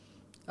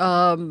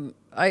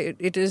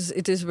 It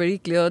is very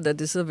clear that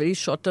this is a very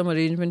short-term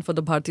arrangement for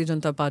the Bharatiya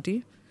Janata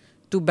Party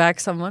to back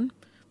someone,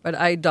 but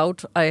I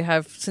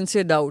have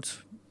sincere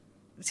doubts.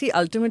 See,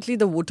 ultimately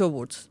the voter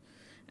votes.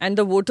 And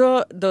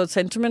the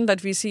sentiment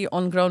that we see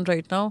on ground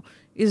right now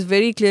is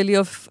very clearly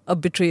of a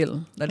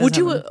betrayal. Would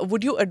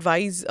you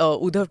advise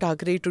Uddhav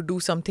Thackeray to do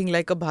something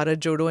like a Bharat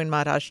Jodo in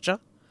Maharashtra?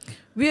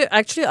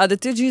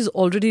 Aditya ji is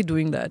already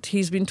doing that.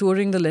 He's been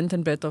touring the length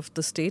and breadth of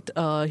the state.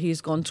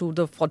 He's gone through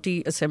the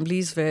 40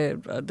 assemblies where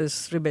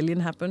this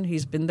rebellion happened.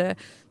 He's been there.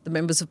 The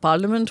members of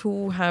parliament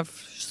who have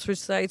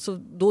switched sides. So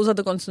those are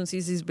the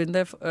constituencies he's been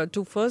there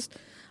to first.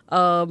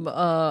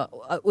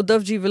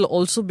 Uddhav ji will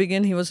also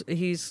begin.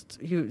 He's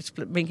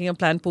making a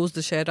plan post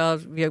the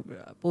Shehra. We have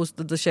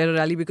posted the Shehra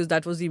rally because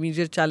that was the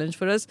immediate challenge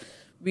for us.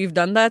 We've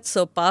done that,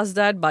 surpassed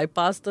that,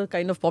 bypassed the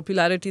kind of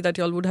popularity that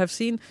you all would have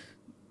seen.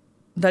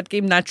 That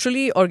came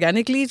naturally,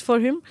 organically for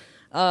him.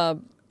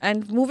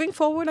 And moving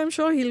forward, I'm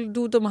sure he'll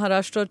do the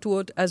Maharashtra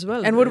tour as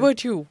well. And what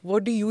about you?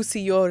 What do you see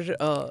your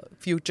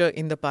future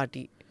in the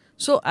party?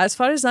 So as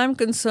far as I'm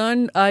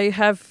concerned,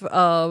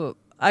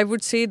 I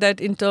would say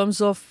that in terms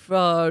of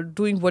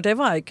doing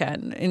whatever I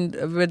can,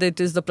 whether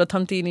it is the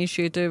Prathamti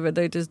initiative,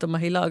 whether it is the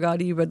Mahila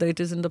Agadi, whether it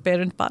is in the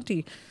parent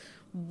party,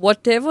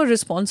 whatever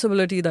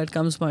responsibility that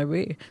comes my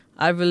way,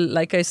 I will,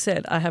 like I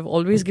said, I have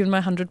always given my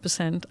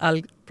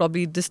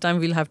 100%. This time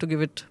we'll have to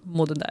give it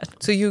more than that.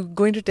 So you're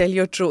going to tell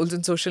your trolls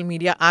on social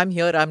media, I'm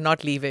here, I'm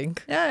not leaving.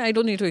 Yeah, I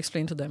don't need to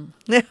explain to them.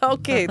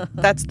 Okay,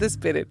 that's the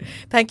spirit.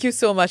 Thank you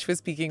so much for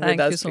speaking with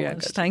us,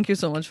 Priyanka. Thank you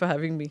so much for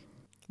having me.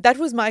 That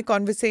was my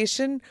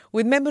conversation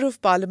with Member of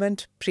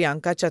Parliament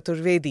Priyanka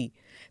Chaturvedi.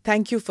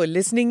 Thank you for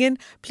listening in.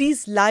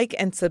 Please like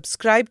and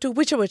subscribe to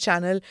whichever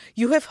channel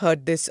you have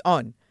heard this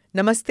on.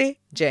 Namaste,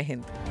 Jai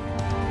Hind.